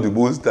children of the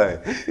Most High.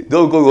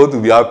 Don't because we want to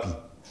be happy.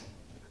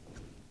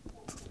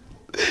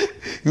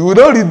 You will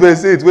not read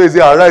verse 8 where it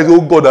says, arise, O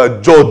God,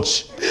 and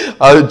judge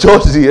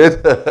the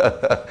earth.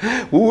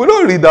 We will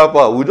not read that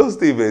part. We'll just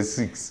stay in verse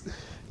 6.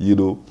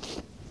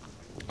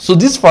 So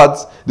this fact,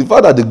 the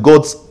fact that the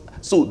gods...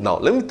 So now,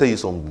 let me tell you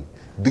something.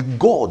 The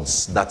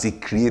gods that he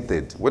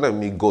created, when I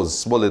mean gods,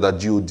 small letter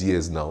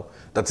G-O-D-S now,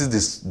 that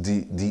is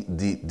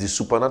the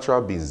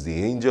supernatural beings, the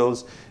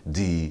angels,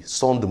 the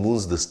sun, the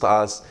moons, the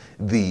stars,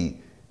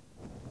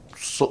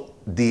 so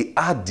they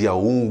had their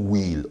own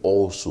will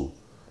also.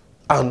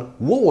 And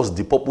what was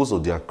the purpose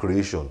of their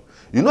creation?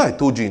 I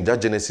told you in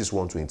that Genesis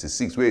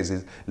 1:26 where it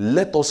says,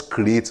 let us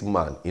create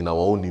man in our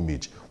own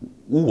image.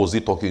 Who was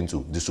he talking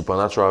to? The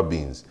supernatural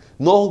beings.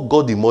 Not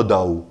God the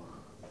mother.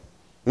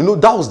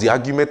 That was the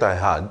argument I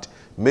had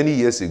many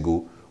years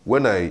ago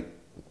when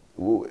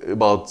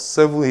about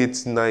 7,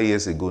 8, 9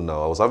 years ago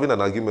now, I was having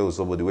an argument with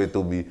somebody where he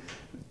told me,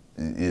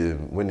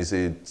 when he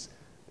said,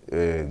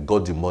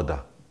 God the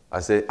mother. I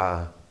said,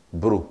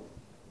 bro,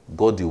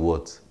 God the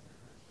what? I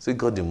said,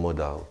 God the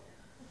mother.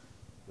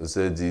 He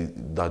said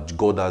that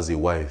God has a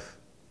wife.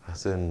 I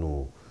said,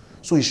 no.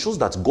 So it shows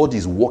that God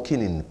is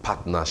working in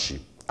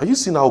partnership. Are you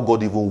seeing how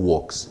God even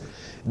works?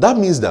 That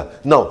means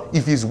that, now,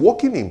 if he's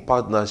working in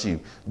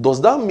partnership,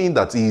 does that mean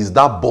that he is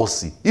that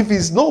bossy? If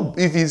he's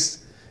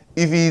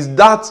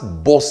that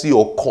bossy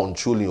or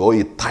controlling or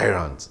a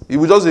tyrant, he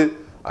will just say,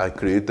 I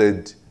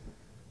created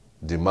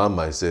the man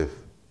myself.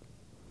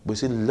 But he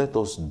said, let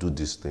us do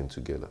this thing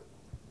together.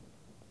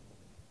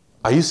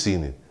 Are you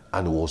seeing it?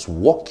 And he was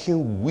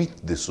working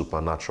with the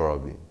supernatural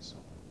beings.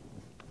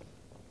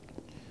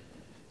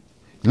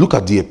 Look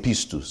at the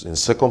epistles in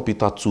 2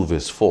 Peter 2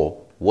 verse 4,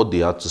 what they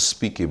had to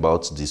speak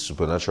about the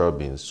supernatural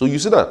beings. So you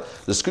see that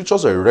the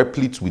scriptures are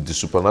replete with the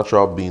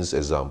supernatural beings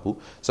example.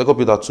 2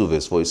 Peter 2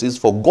 verse 4, it says,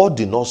 for God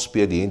did not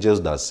spare the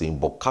angels that sin,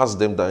 but cast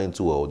them down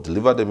into hell,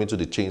 deliver them into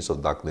the chains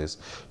of darkness,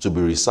 to be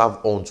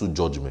reserved unto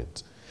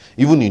judgment.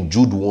 Even in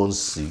Jude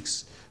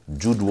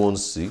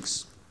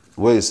 1:6,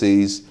 where it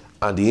says,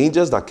 and the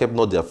angels that kept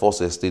not their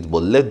first estate,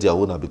 but left their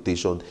own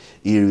habitation,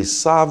 he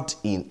reserved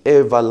in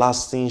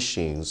everlasting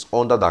chains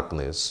under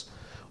darkness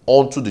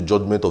unto the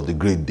judgment of the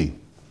great day.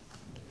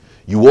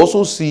 You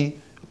also see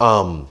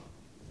let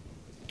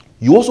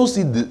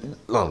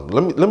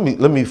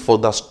me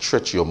further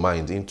stretch your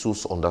mind into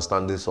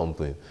understanding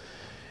something.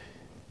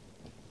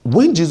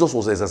 When Jesus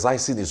was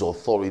exercising his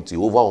authority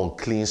over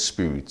unclean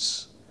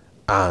spirits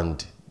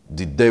and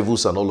the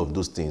devils and all of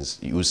those things,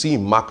 you see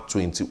in Mark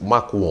 1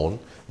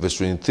 verse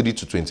 23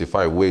 to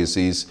 25 where it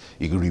says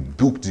he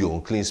rebuked the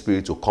unclean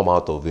spirit to come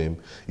out of him.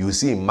 You will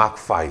see in Mark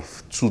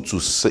 5 2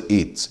 to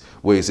 8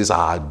 where it says,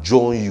 I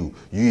adjourn you,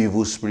 you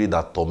evil spirit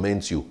that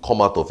torments you,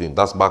 come out of him.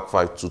 That's Mark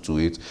 5 2 to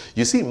 8.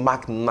 You see in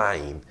Mark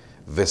 9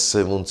 verse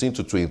 17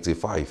 to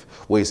 25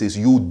 where it says,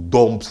 you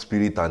dumb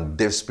spirit and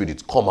deaf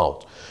spirit, come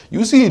out.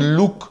 You see in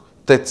Luke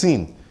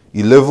 13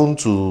 11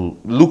 to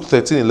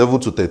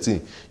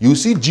 13. You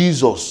see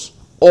Jesus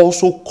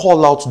also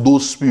call out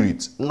those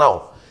spirits.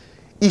 Now,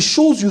 it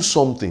shows you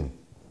something.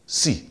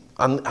 See,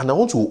 and I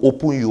want to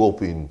open you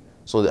up in.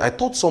 So I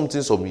taught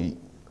something to me.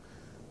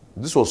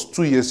 This was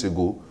 2 years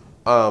ago.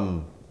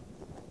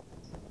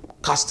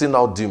 Casting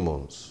out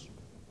demons.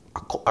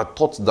 I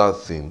taught that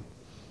thing.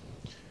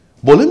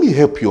 But let me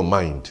help your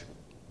mind.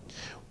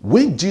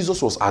 When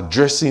Jesus was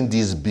addressing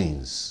these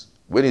beings,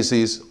 when he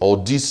says, or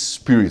these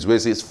spirits, where he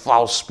says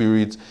foul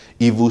spirit,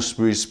 evil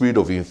spirit, spirit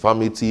of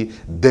infirmity,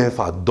 deaf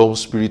and dumb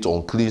spirit,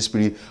 unclean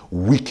spirit,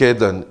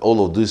 wicked, and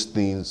all of these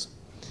things,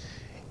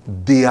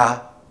 they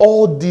are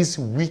all these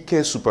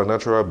wicked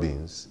supernatural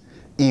beings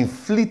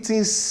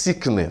inflicting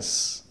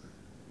sickness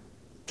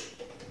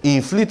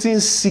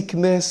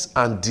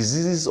and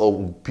diseases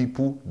of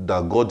people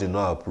that God did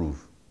not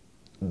approve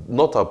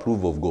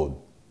of God.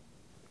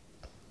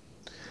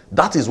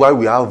 That is why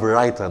we have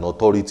right and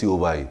authority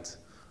over it.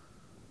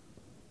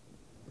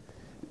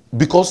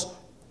 Because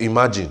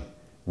imagine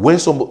when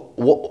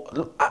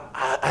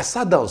I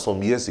sat down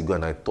some years ago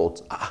and I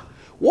thought,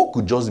 what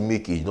could just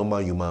make a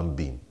normal human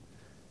being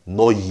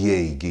not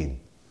hear again?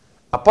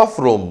 Apart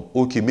from,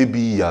 okay, maybe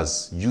he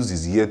has used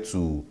his ear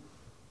to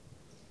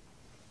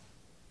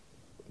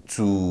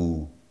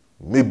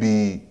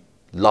maybe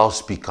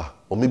loudspeaker,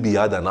 or maybe he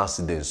had an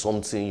accident,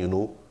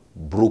 something,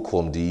 broke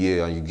from the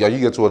ear, and you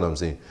get what I'm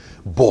saying.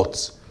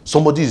 But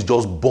somebody is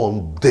just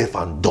born deaf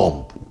and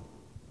dumb.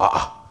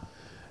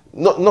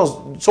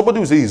 No, somebody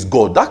will say he's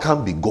God. That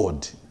can't be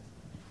God.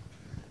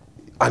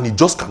 And he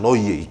just cannot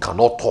hear, he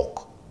cannot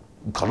talk,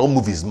 he cannot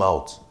move his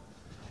mouth.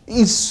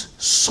 It's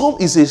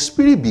a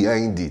spirit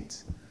behind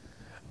it.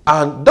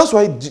 And that's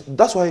why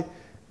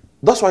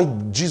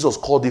Jesus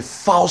called it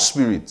foul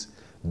spirit,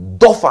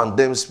 deaf and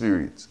dumb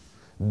spirit.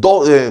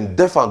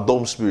 Deaf and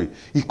dumb spirit.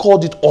 He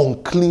called it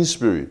unclean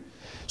spirit.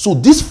 So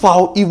this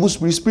foul, evil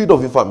spirit, spirit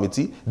of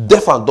infirmity,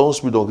 deaf and dumb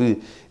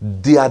spirit,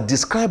 they are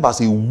described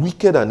as a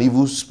wicked and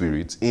evil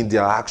spirit in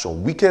their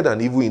action. Wicked and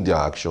evil in their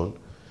action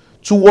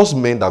towards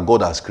men that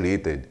God has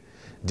created.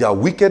 They are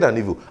wicked and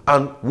evil.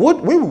 And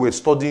when we were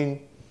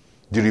studying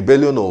the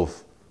rebellion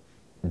of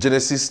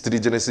Genesis 3,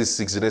 Genesis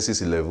 6,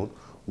 Genesis 11,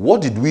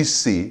 what did we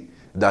say?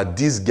 that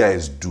these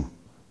guys do,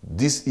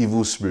 these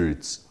evil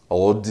spirits,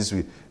 or this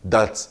way,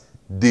 that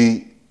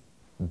they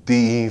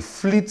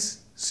inflict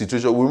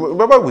situations.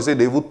 Remember we said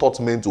they even taught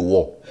men to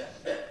war.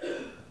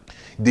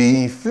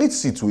 They inflict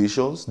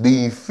situations,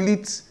 they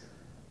inflict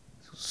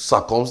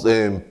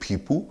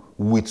people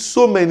with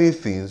so many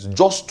things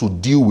just to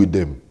deal with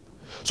them.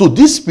 So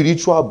these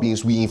spiritual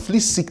beings will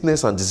inflict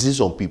sickness and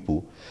disease on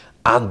people,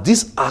 and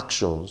these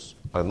actions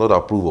are not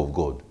approved of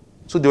God.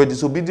 So they were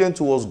disobedient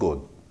towards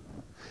God.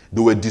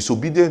 They were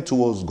disobedient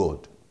towards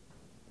God.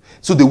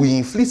 So they will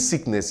inflict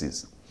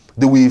sicknesses.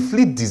 They will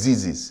inflict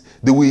diseases.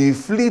 They will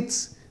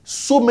inflict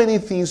so many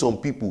things on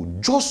people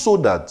just so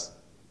that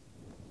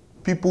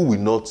people will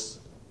not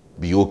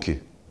be okay.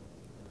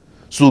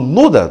 So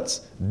know that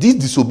these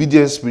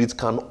disobedient spirits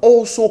can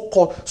also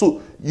cause.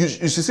 So you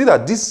should see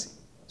that these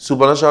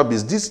supernatural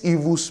beings, these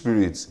evil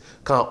spirits,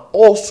 can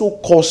also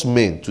cause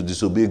men to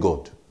disobey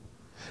God.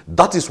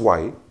 That is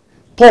why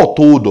Paul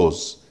told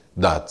us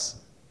that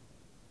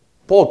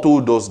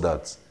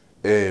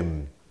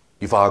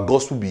if our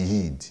gospel be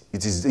hid,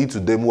 it is hid to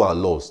them who are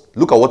lost.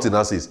 Look at what he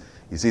now says.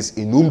 He says,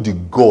 in whom the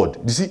God,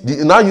 you see,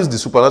 he now use the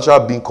supernatural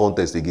being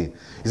context again.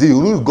 He says, in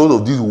whom the God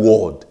of this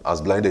world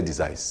has blinded his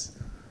eyes.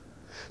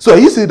 So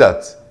you say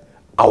that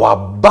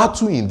our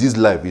battle in this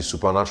life is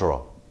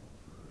supernatural.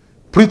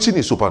 Preaching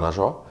is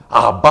supernatural.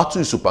 Our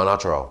battle is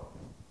supernatural.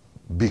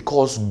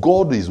 Because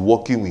God is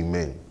working with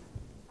men.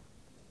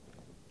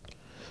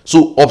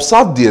 So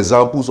observe the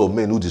examples of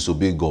men who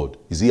disobey God.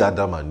 Is it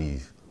Adam and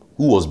Eve?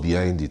 Who was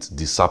behind it?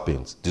 The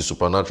serpent, the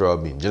supernatural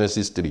being.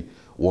 Genesis 3,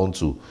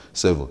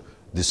 1-7.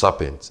 The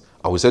serpent.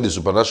 And we said the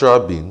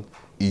supernatural being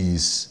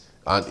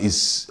and we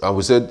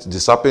said the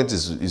serpent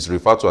is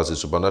referred to as a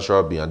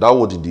supernatural being. And that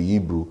word in the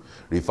Hebrew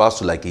refers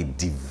to like a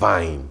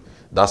divine.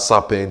 That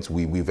serpent,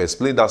 we've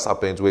explained that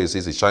serpent where it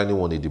says a shining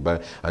one, a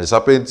divine. And the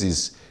serpent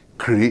is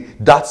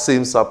that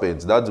same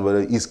serpent, that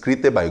is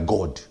created by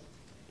God.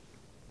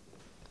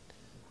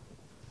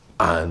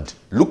 And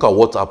look at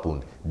what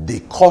happened.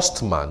 They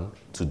caused man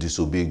to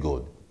disobey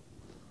God.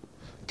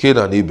 Cain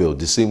and Abel,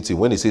 the same thing.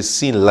 When he says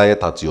sin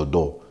lieth at your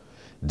door,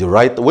 when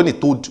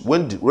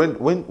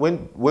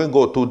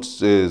God told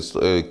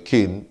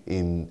Cain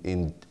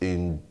in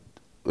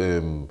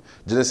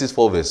Genesis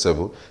 4 verse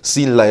 7,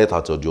 sin lieth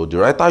at your door, the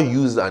writer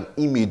used an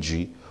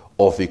imagery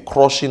of a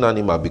crushing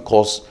animal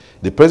because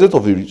the presence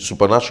of a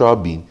supernatural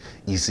being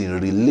is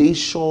in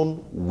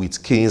relation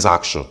with Cain's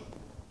action.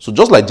 So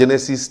just like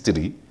Genesis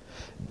 3,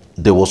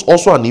 there was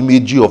also an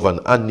imagery of an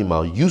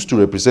animal used to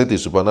represent a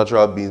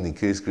supernatural being in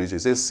Cain's creation.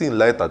 It says, sin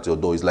light at your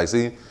door. It's like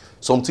saying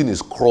something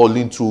is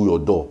crawling through your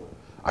door.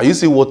 Are you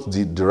seeing what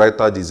the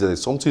writer did?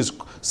 Something is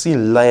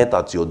sin light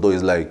at your door.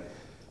 It's like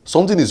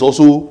something is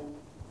also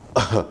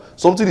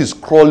something is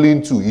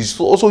crawling to. He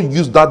also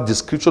used that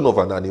description of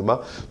an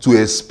animal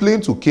to explain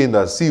to Cain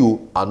that, see,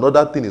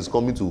 another thing is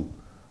coming to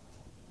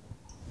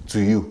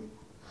you.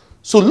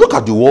 So look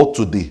at the world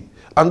today.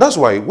 And that's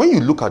why when you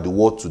look at the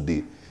world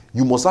today,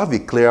 you must have a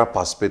clearer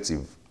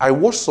perspective. I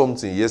watched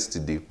something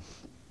yesterday,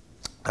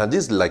 and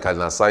this is like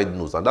an aside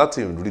note, and that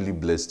thing really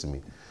blessed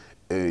me.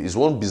 It's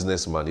one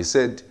businessman. He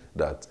said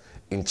that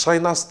in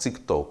China's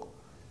TikTok,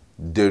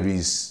 there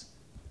is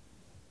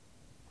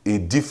a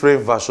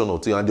different version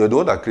of thing, and they're the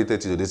one that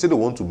created it. They say they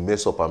want to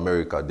mess up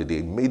America.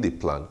 They made a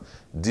plan.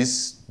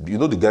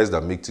 The guys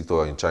that make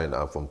TikTok in China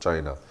are from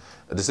China.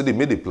 They say they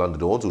made a plan that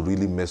they want to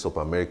really mess up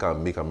America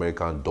and make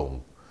America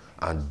dumb,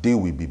 and they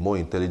will be more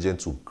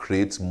intelligent to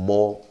create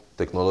more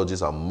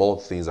technologies and more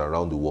things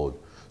around the world.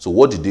 So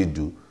what did they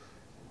do?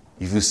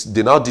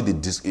 They now did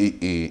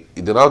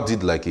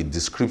like a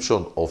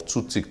description of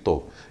two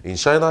TikTok. In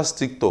China's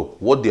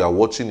TikTok, what they are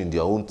watching in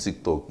their own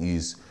TikTok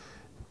is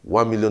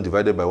 1 million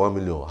divided by 1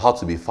 million. How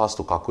to be fast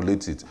to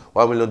calculate it.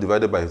 1 million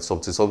divided by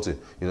something.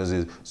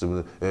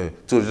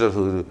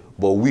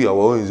 But we, our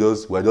own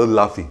is we're just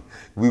laughing.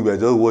 We were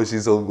just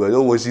watching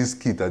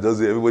skit and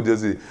everybody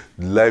just say,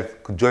 live,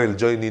 join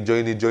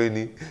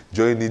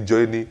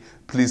it.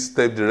 Please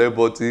step the red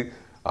button,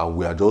 and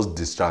we are just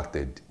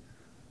distracted.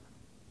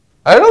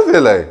 I don't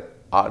feel like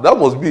that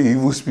must be an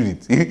evil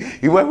spirit.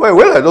 In my mind,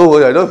 when I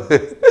don't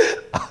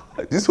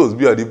this must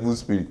be an evil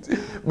spirit,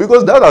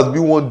 because that has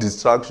been one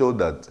distraction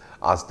that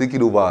has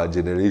taken over our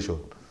generation,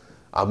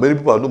 and many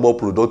people are no more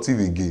productive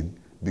again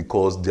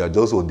because they are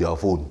just on their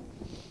phone.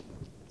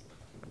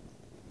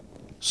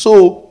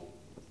 So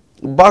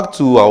back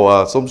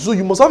to so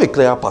you must have a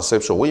clear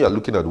perception when you are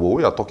looking at the world,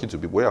 when you are talking to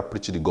people, when you are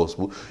preaching the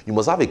gospel. You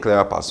must have a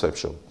clear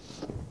perception.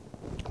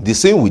 The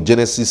same with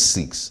Genesis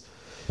 6,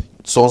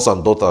 sons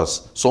and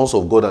daughters, sons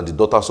of God and the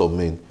daughters of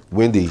men,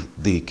 when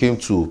they came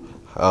to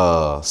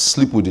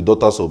sleep with the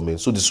daughters of men.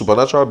 So the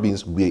supernatural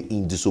beings were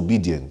in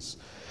disobedience,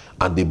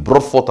 and they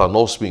brought forth an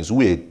offspring who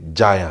were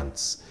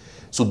giants.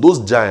 So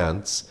those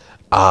giants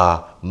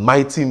are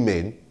mighty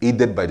men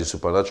aided by the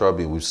supernatural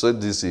being. We've said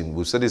this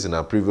in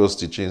our previous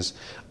teachings,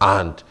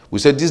 and we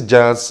said these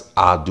giants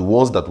are the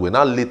ones that were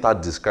now later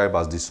described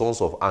as the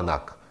sons of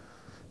Anak,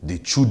 the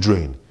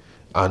children.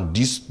 And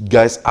these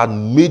guys had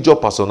major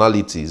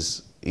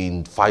personalities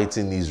in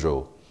fighting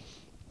Israel.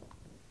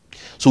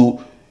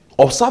 So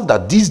observe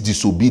that this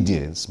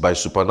disobedience by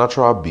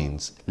supernatural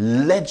beings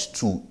led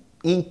to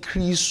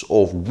increase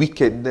of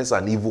wickedness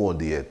and evil on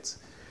the earth.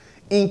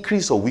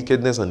 Increase of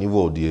wickedness and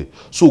evil on the earth.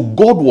 So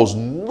God was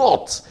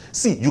not,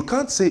 see, you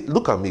can't say,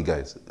 look at me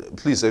guys,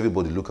 please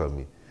everybody look at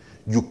me.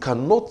 You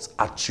cannot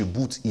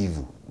attribute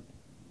evil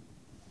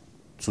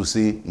to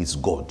say it's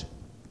God.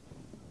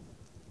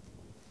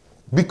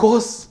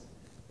 Because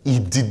he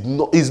did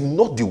not, is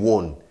not the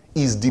one,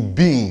 is the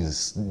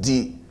beings,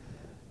 the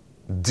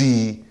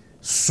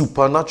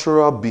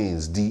supernatural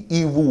beings, the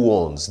evil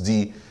ones,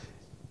 the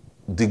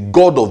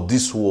God of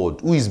this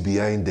world who is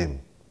behind them.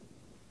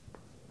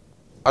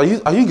 Are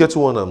you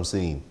getting what I'm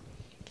saying?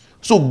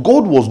 So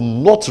God was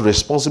not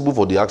responsible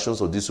for the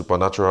actions of these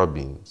supernatural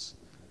beings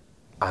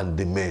and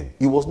the men.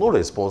 He was not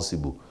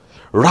responsible.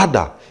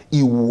 Rather,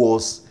 it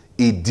was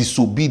a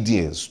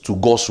disobedience to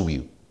God's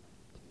will.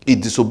 A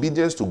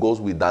disobedience to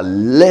God's will that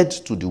led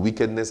to the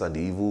wickedness and the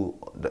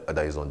evil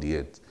that is on the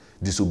earth.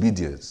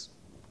 Disobedience.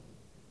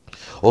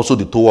 Also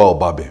the Tower of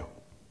Babel.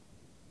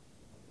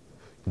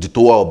 The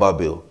Tower of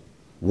Babel.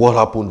 What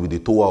happened with the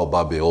Tower of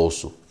Babel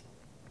also?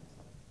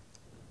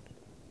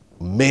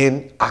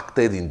 Men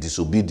acted in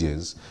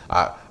disobedience.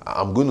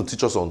 I'm going to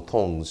teach us on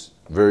tongues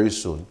very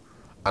soon.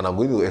 And I'm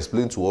going to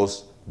explain to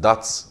us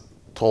that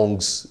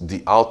tongues,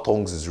 how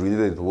tongues is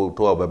related to the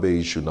Tower of Babel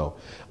issue now.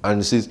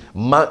 And it says,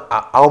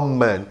 how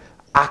man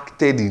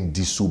acted in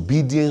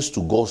disobedience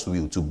to God's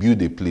will to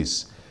build a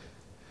place.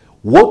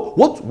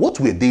 What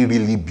were they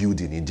really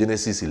building in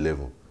Genesis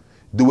 11?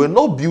 They were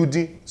not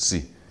building,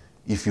 see,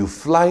 if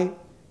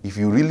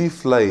you really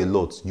fly a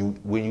lot,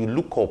 when you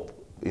look up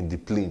in the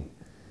plane,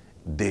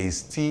 there is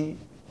still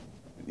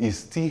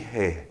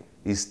air.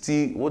 It's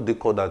still, what they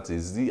call that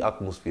is the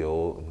atmosphere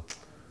or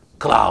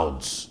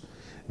clouds.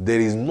 There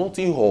is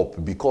nothing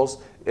up because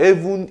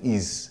heaven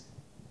is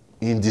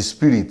in the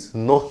spirit,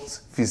 not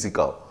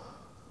physical.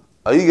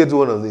 Are you getting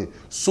what I'm saying?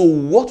 So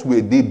what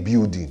were they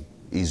building?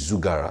 A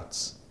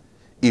zuggurat,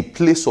 a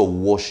place of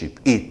worship,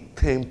 a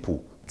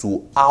temple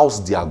to house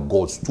their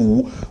gods.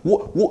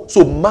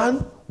 So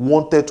man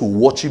wanted to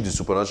worship the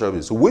supernatural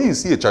beings. So when you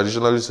see a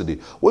traditionalist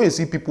today, when you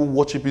see people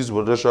worshiping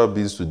supernatural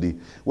beings today,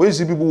 when you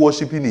see people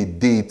worshiping a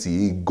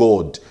deity, a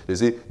god, they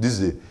say,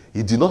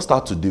 he did not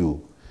start today.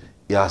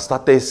 He has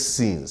started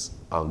since,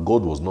 and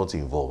God was not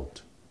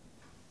involved.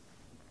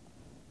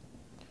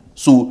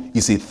 So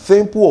it's a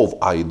temple of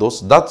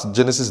idols. That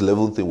Genesis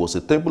 11 thing was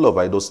a temple of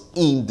idols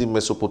in the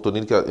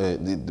Mesopotamian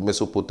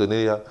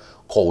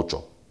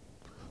culture.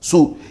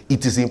 So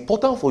it is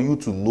important for you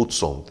to note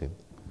something,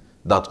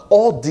 that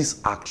all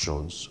these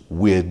actions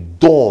were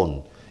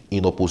done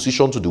in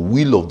opposition to the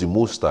will of the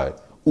Most High,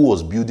 who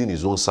was building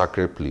his own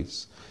sacred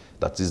place,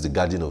 that is the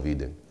Garden of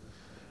Eden,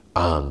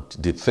 and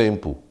the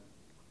temple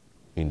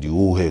in the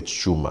whole earth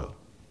through man.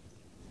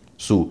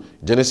 So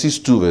Genesis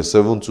 2 verse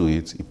 7 to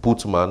 8, he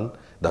put man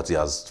that he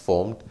has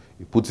formed,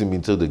 he put him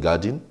into the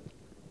garden,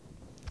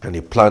 and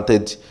he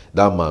planted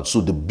that man. So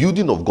the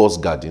building of God's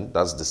garden,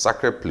 that's the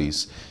sacred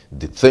place,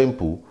 the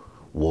temple,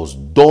 was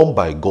done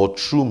by God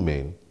through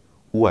men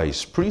who are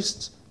his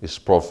priests, his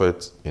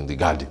prophets in the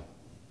garden.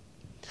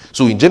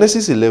 So in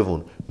Genesis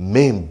 11,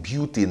 men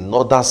built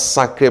another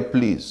sacred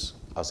place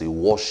as a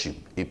worship,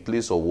 a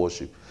place of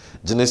worship.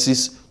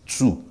 Genesis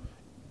 2,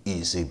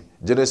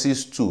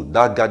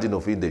 that Garden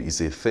of Eden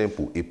is a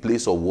temple, a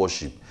place of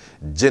worship.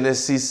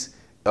 Genesis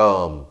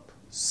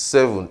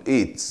 7,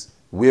 8,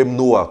 where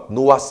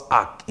Noah's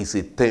ark is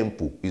a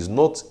temple. It's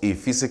not a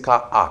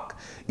physical ark.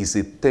 It's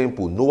a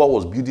temple. Noah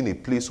was building a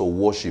place of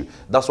worship.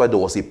 That's why there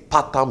was a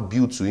pattern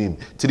built to him.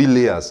 3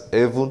 layers,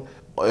 heaven,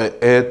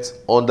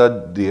 earth,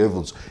 under the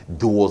heavens.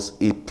 There was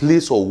a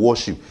place of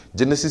worship.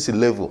 Genesis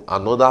 11,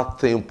 another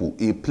temple,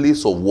 a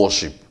place of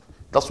worship.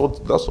 That's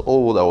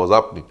all that was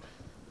happening.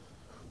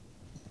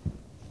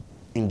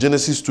 In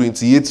Genesis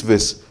 28,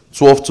 verse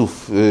 12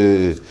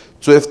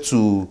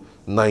 to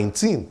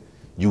 19,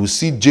 you will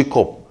see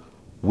Jacob,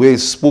 where he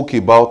spoke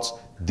about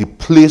the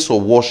place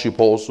of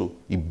worship also.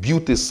 He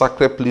built a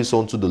sacred place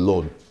unto the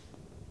Lord.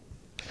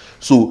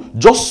 So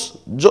just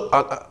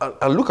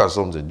look at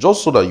something,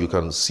 just so that you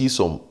can see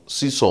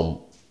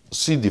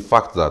the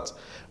fact that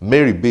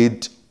men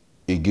rebelled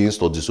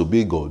against or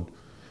disobeyed God.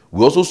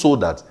 We also saw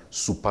that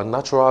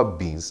supernatural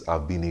beings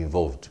have been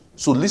involved.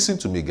 So listen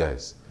to me,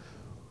 guys.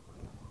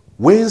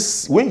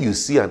 When you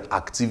see an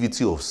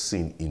activity of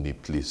sin in a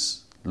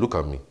place, look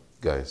at me,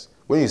 guys.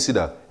 When you see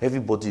that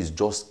everybody is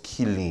just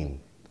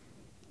killing,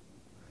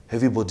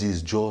 everybody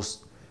is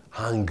just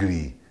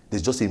angry,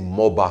 there's just a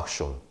mob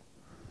action.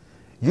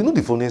 You know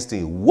the funniest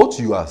thing, what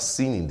you are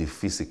seeing in the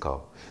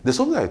physical. There's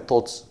something I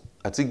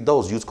think that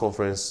was Youth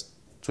Conference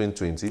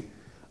 2020.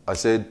 I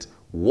said,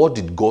 what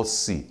did God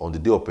see on the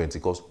day of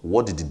Pentecost?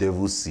 What did the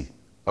devil see?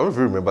 I don't know if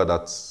you remember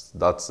that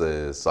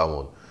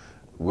sermon.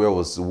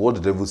 What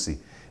did the devil see?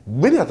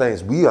 Many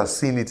times we are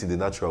seeing it in the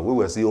natural, where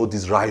we are seeing all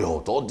this riot,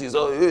 all this,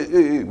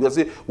 we are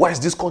saying, why is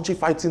this country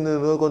fighting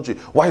another country?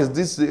 Why is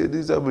this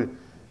happening?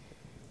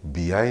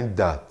 Behind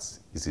that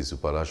is a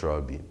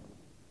supernatural being.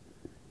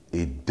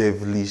 a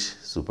devilish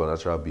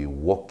supernatural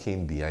being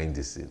walking behind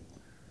the scene.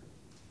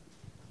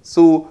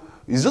 So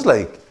it's just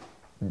like,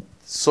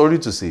 sorry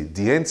to say,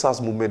 the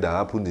NSAS movement that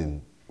happened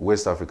in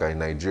West Africa, in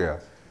Nigeria.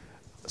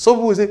 Some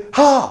people will say,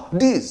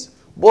 this.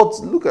 But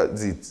look at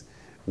it.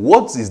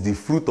 What is the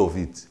fruit of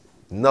it?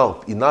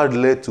 Now, it now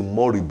led to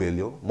more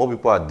rebellion. More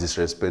people are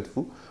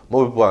disrespectful.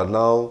 More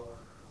people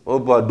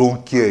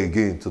don't care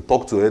again to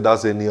talk to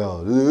elders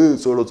anyhow. Hey,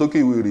 so it's okay,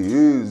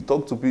 hey,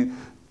 talk to people.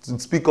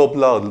 Speak up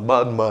loud,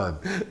 bad man.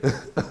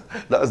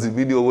 That's the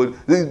video.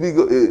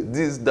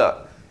 This,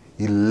 that.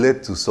 It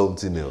led to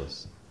something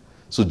else.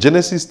 So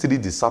Genesis 3,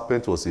 the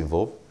serpent was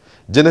involved.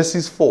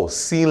 Genesis 4,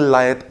 seeing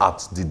light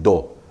at the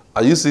door.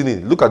 Are you seeing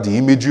it? Look at the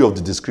imagery of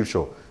the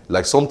description.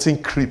 Like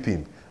something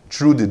creeping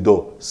through the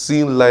door.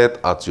 Seeing light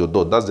at your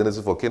door. That's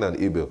Genesis 4, Cain and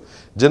Abel.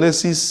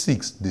 Genesis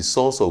 6, the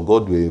sons of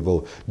God were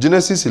involved.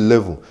 Genesis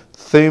 11,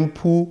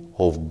 temple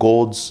of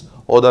gods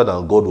other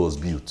than God was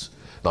built.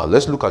 Now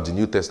let's look at the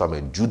New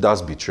Testament.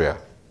 Judas' betrayal.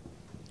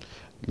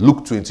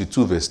 Luke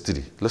 22 verse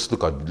 3. Let's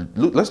look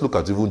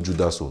at even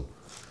Judas' own.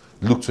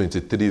 Luke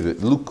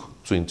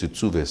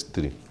 22 verse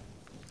 3.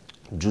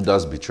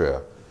 Judas'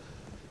 betrayal.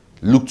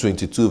 Luke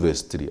 22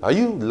 verse 3. Are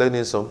you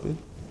learning something?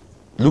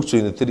 Luke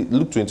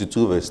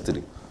 22 verse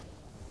 3.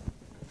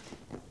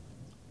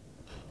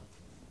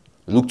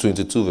 Luke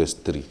 22 verse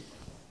 3.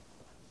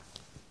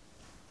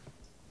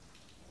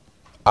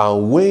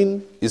 And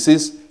when it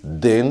says,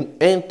 then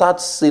entered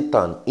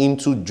Satan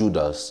into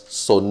Judas,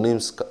 son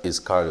named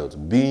Iscariot,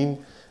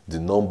 being the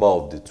number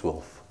of the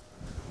 12.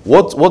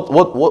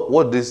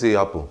 What they say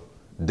happened?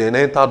 Then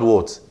entered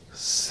what?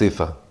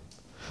 Satan.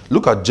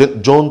 Look at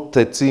John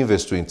 13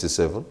 verse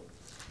 27.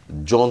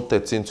 John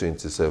 13,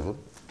 27.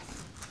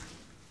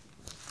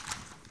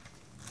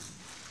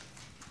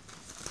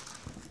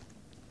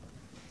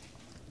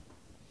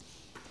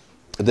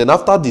 Then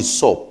after the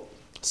sup,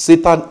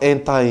 Satan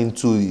entered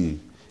into it.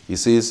 He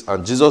says,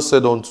 and Jesus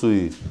said unto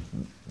him,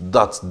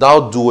 that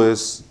thou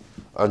doest,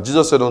 and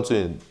Jesus said unto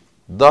him,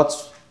 that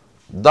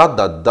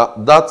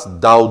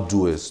thou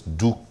doest,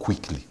 do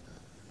quickly.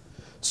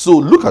 So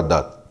look at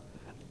that.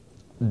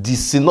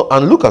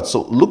 And look at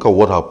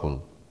what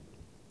happened.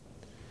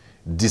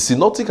 The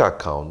synoptic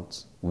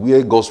account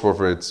where God's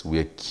prophets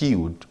were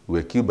killed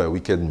by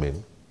wicked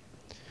men.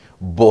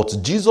 But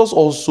Jesus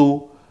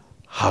also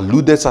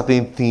alluded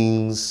certain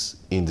things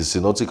in the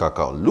synoptic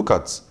account. Look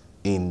at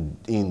in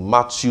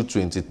Matthew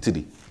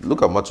 23.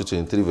 Look at Matthew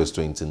 23 verse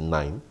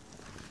 29.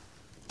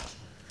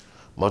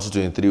 Matthew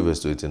 23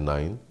 verse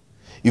 29.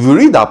 If you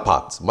read that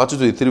part, Matthew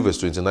 23 verse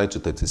 29 to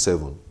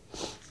 37,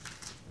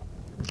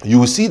 you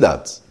will see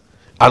that.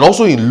 And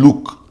also in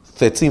Luke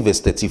 13 verse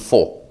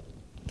 34,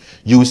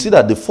 you will see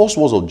that the first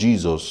words of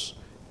Jesus,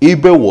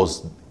 Abel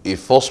was a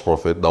false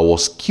prophet that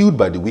was killed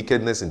by the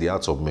wickedness in the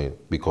hearts of men,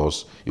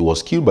 because he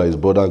was killed by his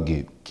brother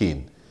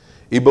Cain.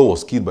 Abel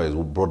was killed by his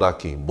brother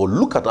Cain. But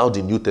look at how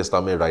the New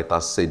Testament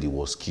writers said he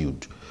was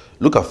killed.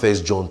 Look at 1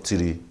 John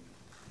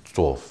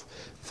 3:12.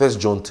 1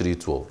 John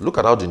 3:12. Look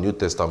at how the New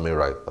Testament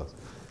writers.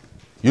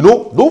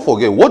 Don't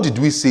forget, what did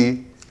we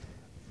say?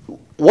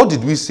 What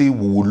did we say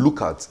we will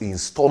look at in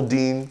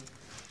studying?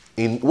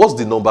 What's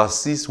the number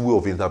 6 way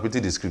of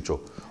interpreting the scripture?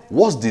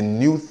 What's the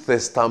New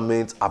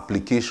Testament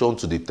application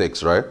to the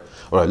text, right?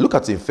 All right, look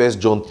at in 1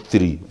 John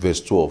 3,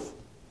 verse 12.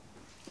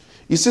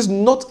 It says,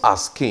 not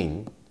as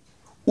Cain,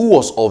 who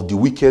was of the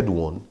wicked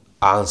one,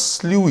 and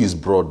slew his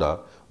brother,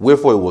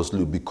 wherefore he was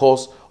slew,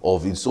 because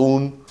of his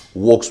own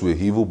works were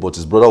evil, but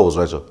his brother was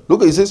righteous.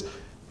 Look, it says,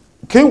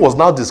 Cain was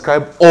now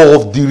described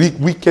of the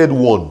wicked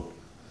one.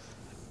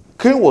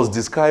 Cain was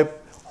described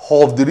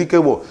of the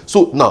wicked one.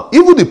 So now,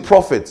 even the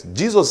prophet,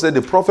 Jesus said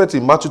the prophet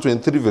in Matthew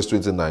 23, verse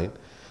 29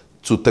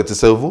 to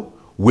 37,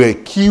 were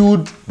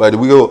killed by the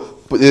wicked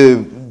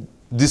one.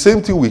 The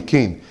same thing with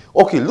Cain.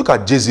 Okay, look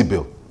at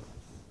Jezebel.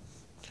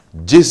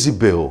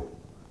 Jezebel,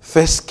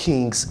 1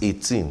 Kings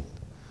 18.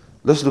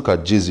 Let's look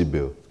at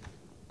Jezebel.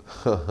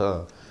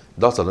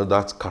 That's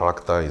another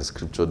character in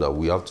scripture that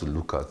we have to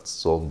look at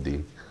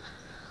someday.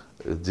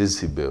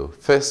 Jezebel,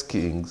 1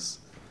 Kings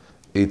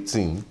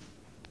 18.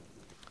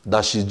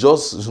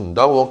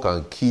 That one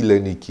can kill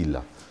any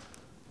killer.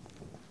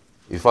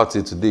 In fact,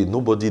 today,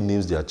 nobody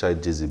names their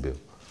child Jezebel.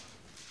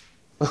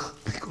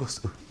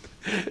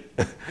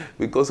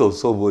 because of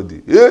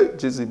somebody. Yeah,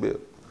 Jezebel.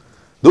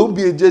 Don't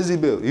be a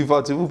Jezebel. In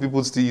fact, even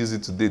people still use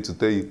it today to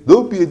tell you,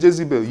 don't be a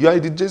Jezebel. You are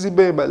the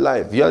Jezebel in my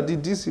life. You are the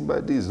this in my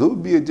this.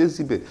 Don't be a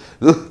Jezebel.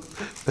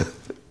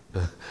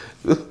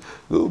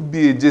 Don't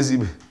be a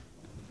Jezebel.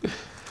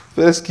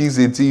 1 Kings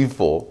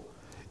 18:4.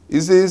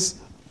 It says,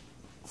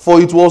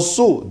 for it was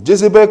so,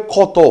 Jezebel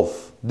cut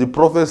off the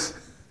prophets.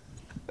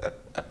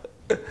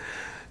 It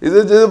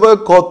says, Jezebel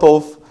cut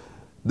off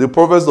the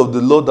prophets of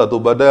the Lord that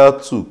Obadiah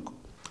took,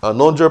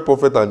 100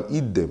 prophets, and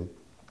eat them.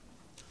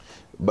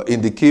 But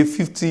in the cave,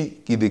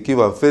 50 in the cave,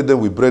 and fed them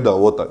with bread and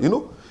water.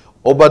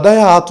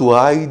 Obadiah had to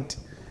hide.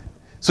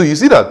 So you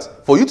see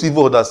that, for you to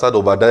even understand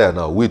Obadiah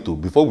now, wait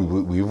before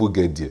we even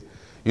get there.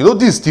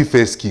 This is still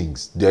 1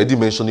 Kings. They already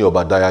mentioning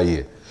Obadiah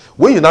here.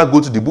 When you now go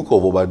to the book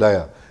of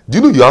Obadiah, Do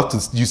you know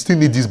you still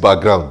need this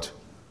background?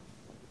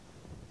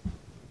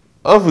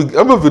 I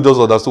don't know if you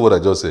just understood what I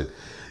just said.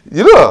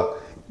 You know,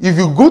 if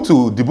you go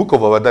to the book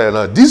of Obadiah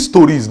now, this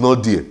story is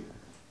not there.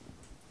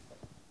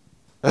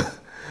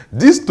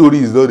 This story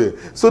is not there.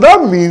 So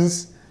that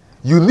means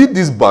you need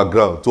this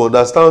background to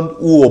understand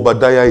who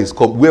Obadiah is,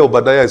 where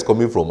Obadiah is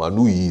coming from and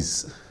who he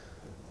is.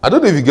 I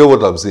don't know if you get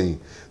what I'm saying.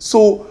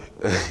 So,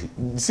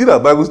 you see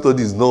that Bible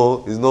study is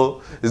not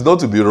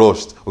to be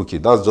rushed. Okay,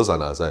 that's just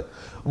an aside.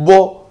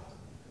 But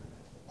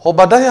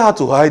Obadiah had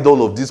to hide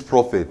all of these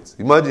prophets.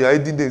 Imagine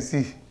hiding them.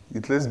 See,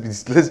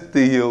 let's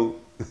stay here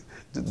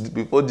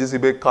before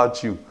Jezebel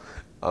catch you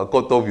and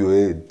cut off your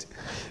head.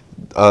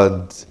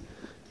 And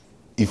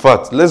in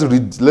fact, let's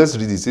read it.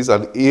 It says,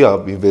 and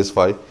Ahab in verse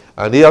 5,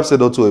 and Ahab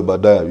said unto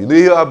Obadiah, you know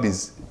Ahab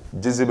is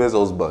Jezebel's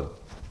husband.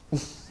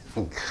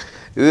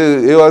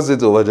 Ahab said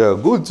to Obadiah,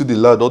 go into the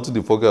land unto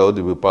the forest of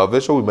the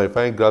peradventure we might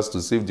find grass to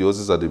save the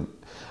horses and the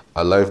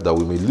alive, that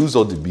we may lose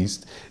all the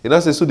beasts. And I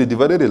said, so they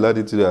divided the land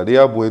into them, and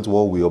Ahab went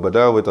one way,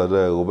 Obadiah went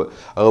another way.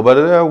 And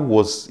Obadiah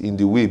was in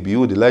the way,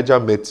 behold, Elijah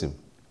met him.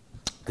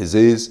 He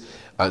says,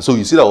 and so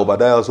you see that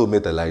Obadiah also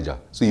met Elijah.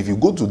 So if you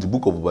go to the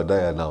book of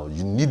Obadiah now,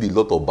 you need a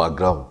lot of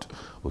background.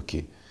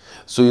 Okay.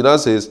 So he now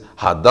says,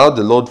 had thou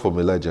the Lord from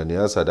Elijah? And he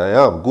answered, I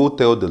am. Go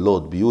tell the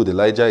Lord, behold,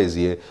 Elijah is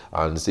here,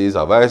 and says,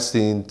 have I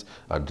sinned,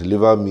 and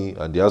deliver me,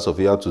 and the house of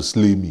Ahab to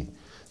slay me?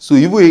 So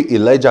even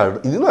Elijah,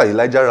 you know that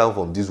Elijah ran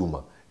from this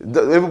woman.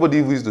 Everybody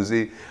used to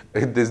say,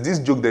 there's this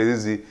joke that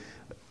is,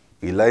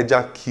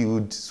 Elijah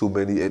killed so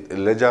many,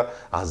 Elijah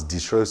has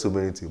destroyed so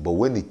many things. But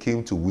when it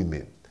came to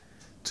women,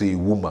 to a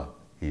woman,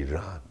 he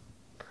ran.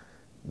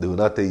 They will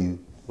not tell you,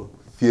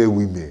 fear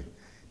women.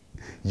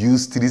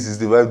 Use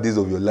 365 days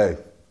of your life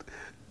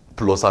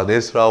plus an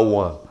extra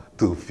one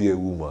to fear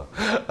woman.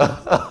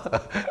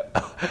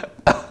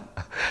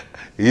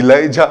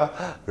 Elijah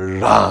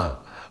ran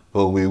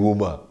from a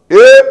woman.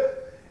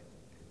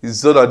 He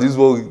saw that this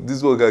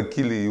one can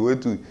kill him. He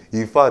went to,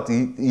 in fact,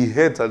 he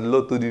heard and the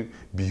Lord told him,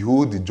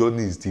 behold, the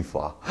journey is still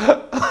far.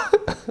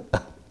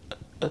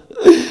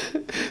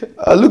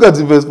 And look at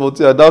the verse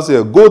 14, and thou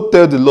sayest, go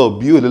tell the Lord,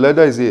 behold,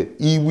 Elijah is here.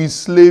 He will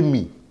slay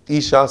me.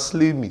 He shall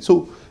slay me.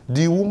 So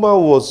the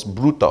woman was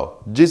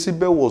brutal.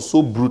 Jezebel was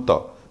so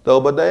brutal that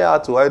Obadiah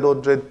had to hide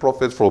 100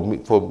 prophets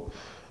from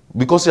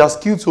because she has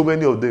killed so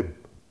many of them.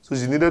 So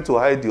she needed to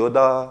hide the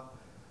other.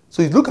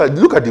 So you look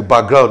at the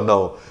background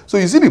now. So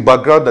you see the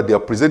background that they are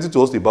presenting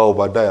to us about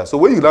Obadiah. So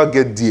when you now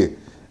get there,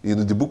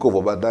 in the book of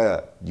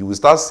Obadiah, you will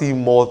start seeing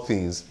more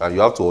things and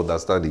you have to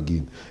understand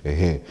again.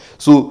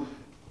 So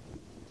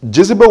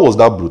Jezebel was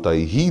that brutal.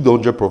 He hid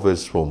 100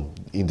 prophets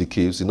in the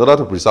caves in order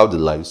to preserve the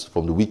lives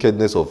from the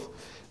wickedness of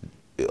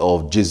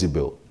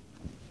Jezebel.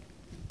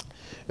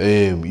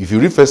 If you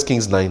read 1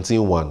 Kings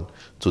 19:1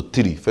 to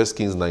 3, 1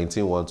 Kings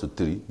 19:1 to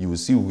 3, you will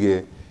see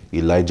where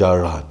Elijah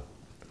ran.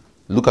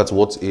 Look at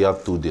what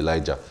Ahab told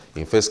Elijah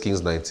in 1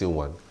 Kings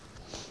 19:1.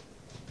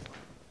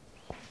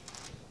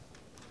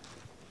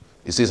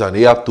 It says, and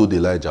Ahab told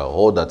Elijah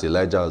all that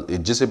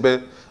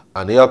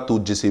Ahab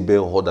told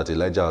Jezebel all that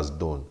Elijah has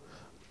done.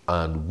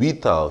 And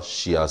with her,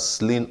 she has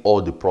slain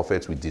all the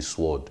prophets with the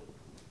sword.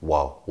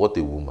 Wow, what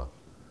a woman.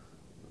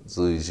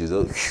 So she's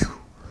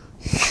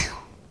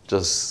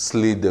just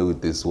slayed them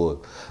with the sword.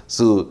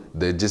 So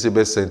the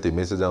Jezebel sent a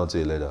message down to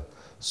Elijah.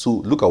 So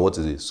look at what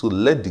it is. So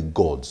let the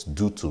gods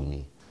do to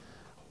me,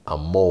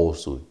 and more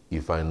also,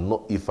 if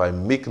I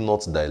make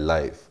not thy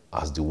life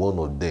as the one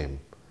of them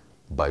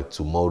by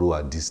tomorrow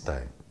at this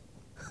time.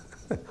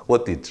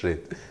 What a threat.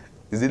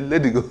 Is it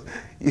let it go?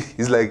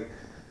 It's like,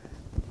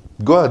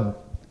 God,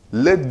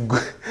 let go.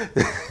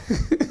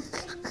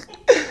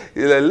 Like,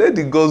 let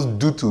the gods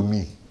do to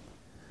me.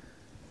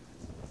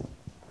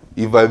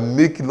 If I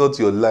make not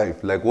your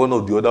life like one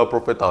of the other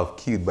prophets I've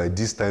killed by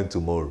this time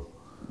tomorrow.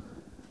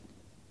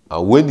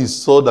 And when he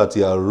saw that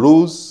he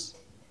arose,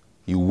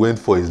 he went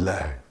for his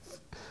life.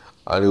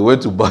 And he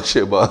went to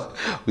Bathsheba,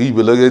 which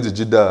belonged to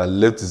Judah, and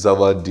left his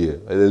servant there.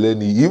 And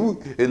then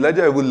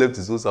Elijah even left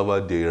his own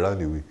servant there, he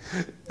ran away.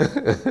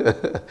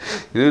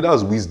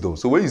 That's wisdom.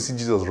 So when you see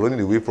Jesus running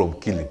away from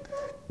killing,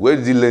 where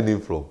did he learn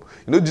it from?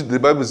 The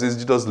Bible says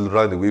Jesus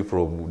ran away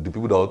from the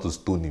people that want to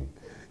stone him.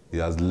 He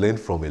has learned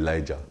from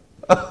Elijah.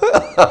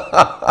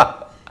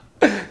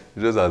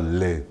 Jesus has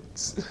learned.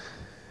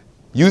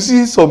 You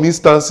see some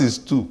instances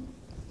too.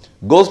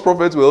 God's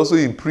prophets were also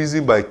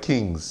imprisoned by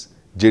kings,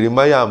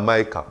 Jeremiah and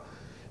Micah.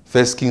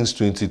 1 Kings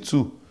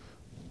 22.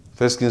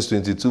 1 Kings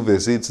 22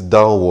 verse 8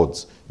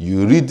 downwards.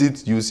 You read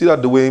it, you see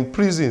that they were in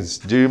prisons.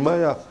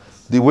 Jeremiah,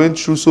 they went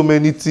through so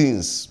many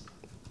things.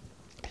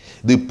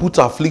 They put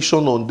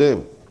affliction on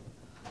them.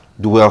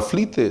 They were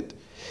afflicted.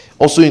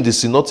 Also in the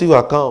synoptic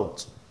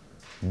account,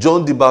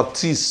 John the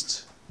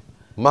Baptist,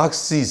 Mark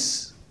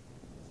 6,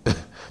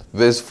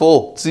 verse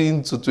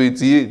 14 to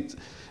 28.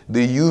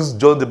 They used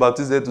John the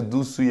Baptist there to do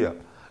suya,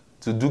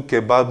 to do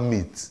kebab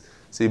meat.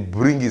 Say,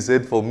 bring his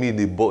head for me in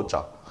a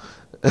butcher.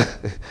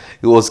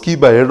 He was killed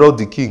by Herod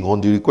the king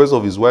on the request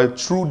of his wife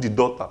through the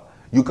daughter.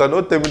 You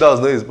cannot tell me that was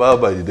not inspired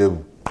by the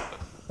devil.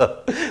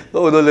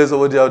 No, don't let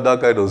somebody have that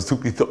kind of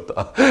stupid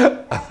thought.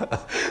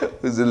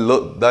 He said,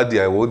 "Lord, Daddy,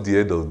 I want the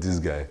end of this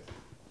guy."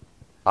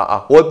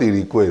 What a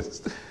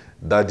request.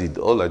 Daddy,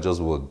 all I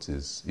just want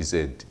is, he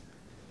said,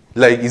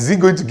 like, is he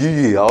going to give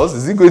you a house?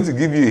 Is he going to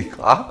give you a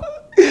car?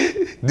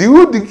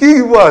 The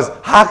king was,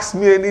 ask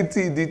me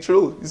anything, the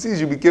throne. You see, you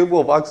should be careful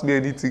of ask me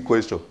anything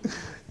question.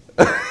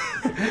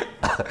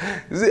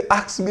 You say,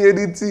 ask me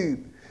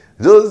anything.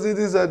 Just do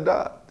this and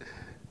that.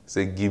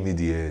 Say, give me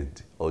the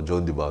head of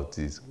John the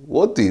Baptist.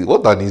 What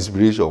an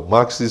inspiration.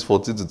 Mark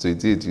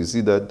 6:14-28. You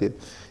see that there.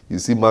 You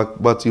see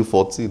Matthew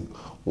 14,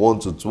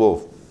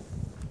 1-12.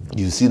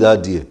 You see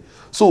that there.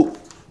 So,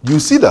 you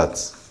see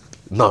that.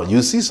 Now,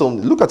 you see some.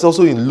 Look at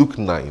also in Luke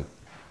 9.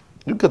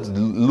 Look at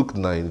Luke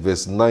 9,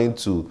 verse 9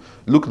 to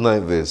Luke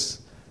 9,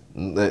 verse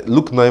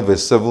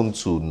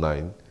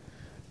 7-9.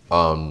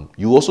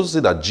 You also see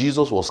that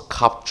Jesus was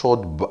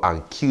captured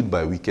and killed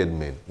by wicked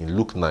men in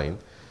Luke 9,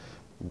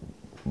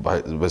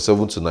 by verse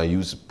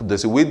 7-9.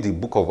 There's a way the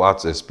book of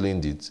Acts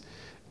explained it.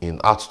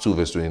 In Acts 2,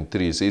 verse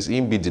 23, it says,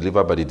 "Him be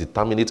delivered by the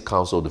determinate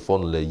counsel of the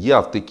foreknowledge, ye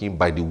have taken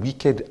by the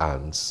wicked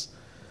hands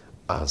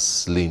and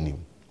slain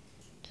him."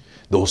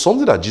 There was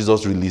something that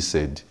Jesus really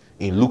said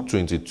in Luke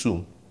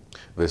 22,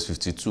 verse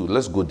 52.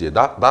 Let's go there.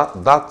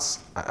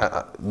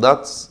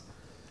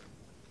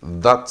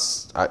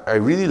 I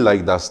really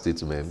like that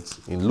statement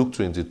in Luke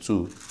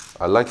 22.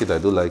 I like it, I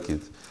don't like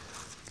it.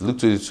 Luke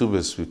 22,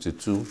 verse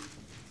 52.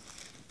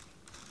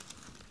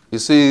 It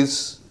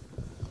says,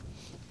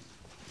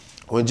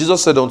 "When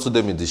Jesus said unto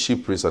them in the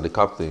chief priests and the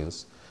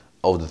captains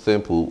of the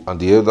temple and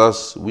the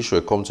elders which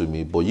were come to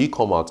me, but ye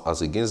come out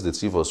as against the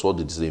thief of sword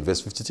did say." In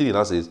verse 53,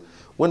 now says,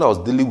 "When I was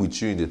dealing with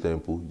you in the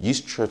temple, ye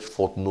stretched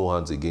forth no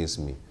hands against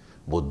me,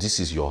 but this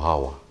is your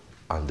hour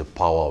and the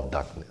power of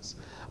darkness."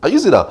 And you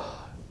see that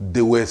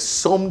there was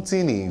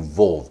something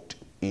involved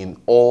in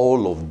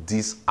all of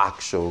these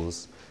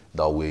actions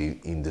that were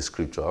in the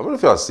scripture. I don't know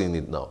if you are seeing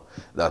it now,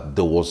 that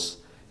there was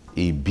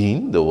a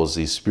being, there was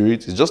a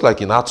spirit. It's just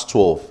like in Acts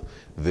 12,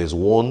 verse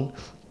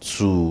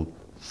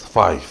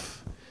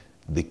 1-5.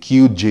 They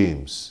killed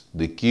James.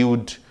 They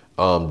killed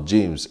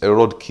James.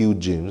 Herod killed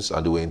James,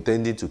 and they were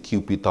intending to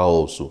kill Peter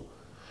also.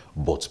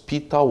 But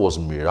Peter was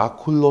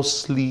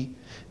miraculously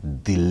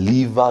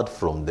delivered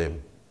from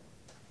them.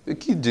 They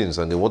killed James,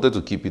 and they wanted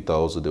to kill Peter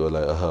also. They were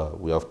like,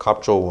 we have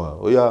captured one.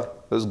 Oh yeah,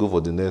 let's go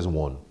for the next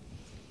one.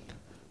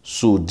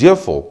 So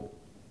therefore,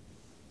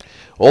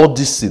 all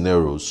these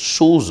scenarios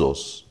shows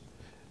us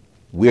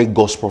where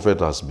God's prophet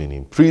has been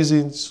in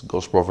prisons,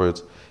 God's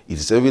prophet. It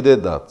is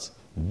evident that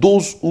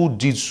those who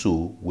did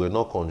so were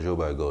not controlled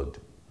by God.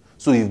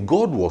 So if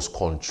God was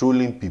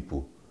controlling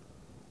people,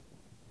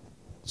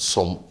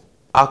 some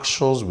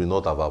actions will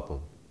not have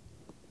happened.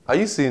 Are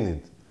you seeing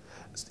it?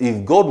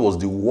 If God was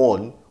the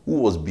one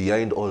who was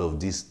behind all of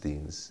these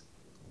things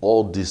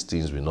will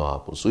not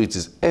happen. So it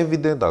is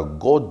evident that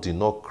God did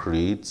not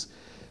create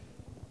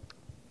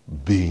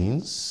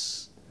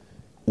beings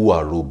who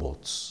are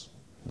robots.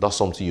 That's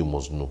something you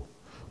must know.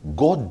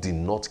 God did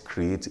not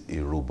create a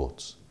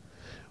robot.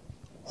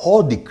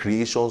 All the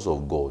creations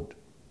of God,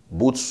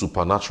 both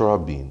supernatural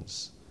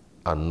beings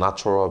and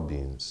natural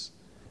beings,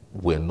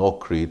 were not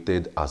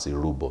created as a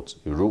robot.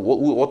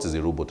 What is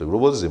a robot? A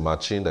robot is a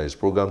machine that is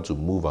programmed to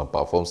move and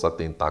perform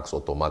certain tasks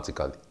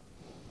automatically.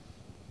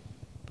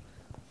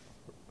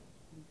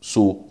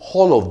 So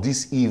all of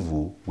this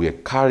evil were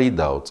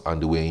carried out,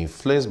 and they were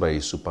influenced by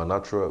the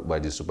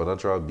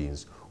supernatural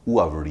beings who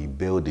have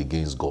rebelled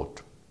against God.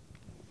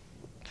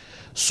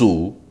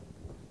 So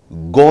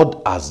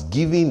God has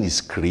given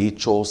his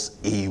creatures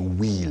a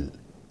will.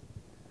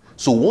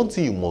 So one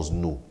thing you must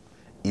know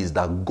is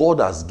that God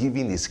has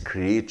given his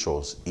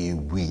creatures a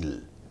will.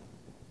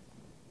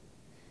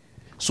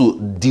 So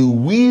the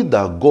will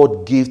that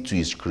God gave to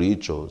his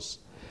creatures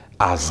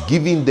has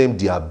given them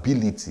the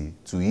ability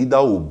to either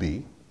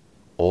obey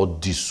or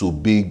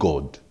disobey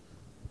God.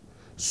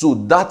 So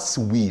that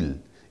will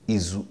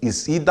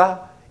is either,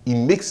 it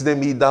makes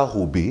them either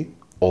obey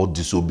or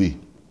disobey.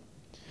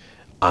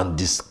 And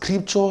the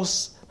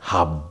scriptures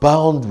are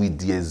bound with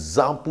the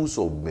examples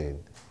of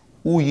men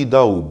who either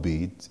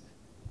obeyed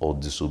or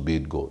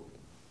disobeyed God.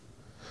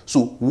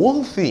 So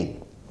one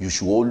thing you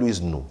should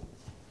always know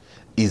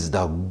is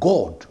that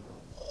God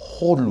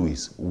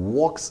always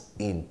works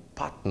in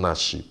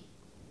partnership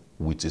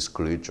with his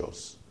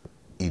creatures.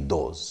 He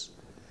does.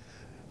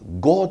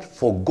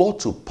 For God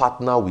to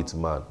partner with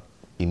man,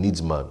 he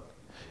needs man.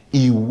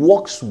 He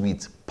works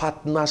with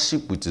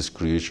partnership with his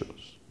creatures.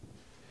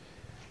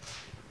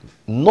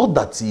 Not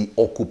that he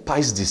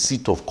occupies the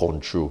seat of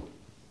control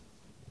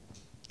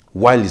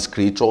while his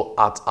creature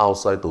acts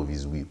outside of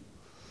his will.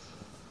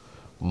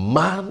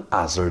 Man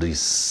has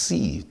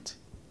received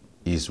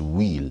his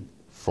will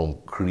from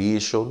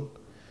creation,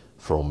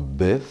 from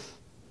birth.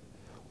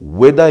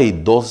 Whether he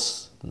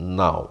does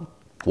now,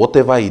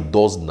 whatever he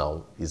does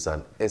now is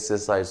an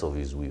exercise of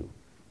his will.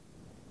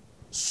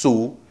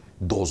 So,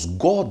 does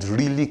God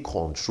really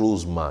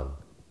control man?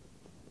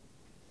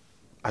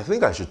 I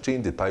think I should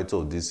change the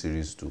title of this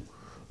series to,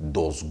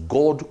 Does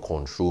God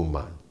Control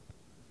Man?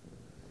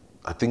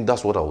 I think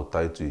that's what I would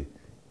tie to it.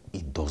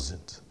 It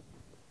doesn't.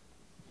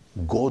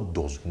 God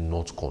does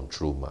not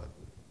control man.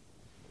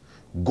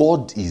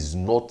 God is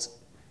not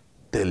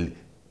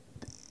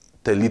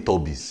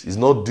Teletubbies. He's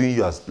not doing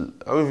you as.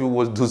 How many of you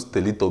watch those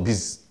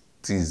Teletubbies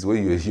things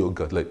when you were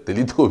younger? Like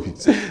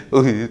Teletubbies.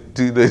 Okay,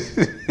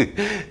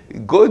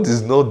 God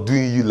is not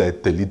doing you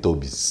like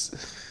Teletubbies.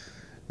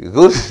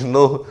 God is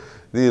not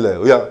doing you like,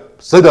 oh yeah,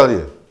 sit down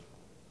here.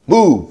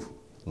 Move.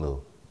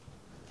 No.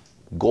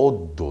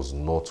 God does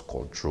not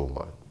control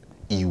man.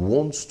 He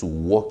wants to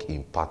work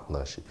in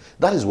partnership.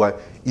 That is why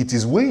it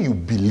is when you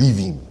believe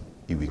him,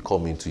 he will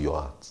come into your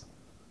heart.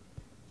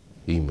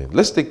 Amen.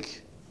 Let's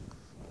take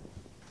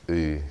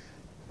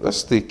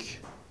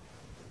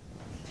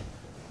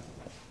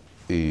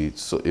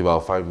so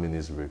about 5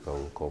 minutes break. I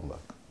will come back.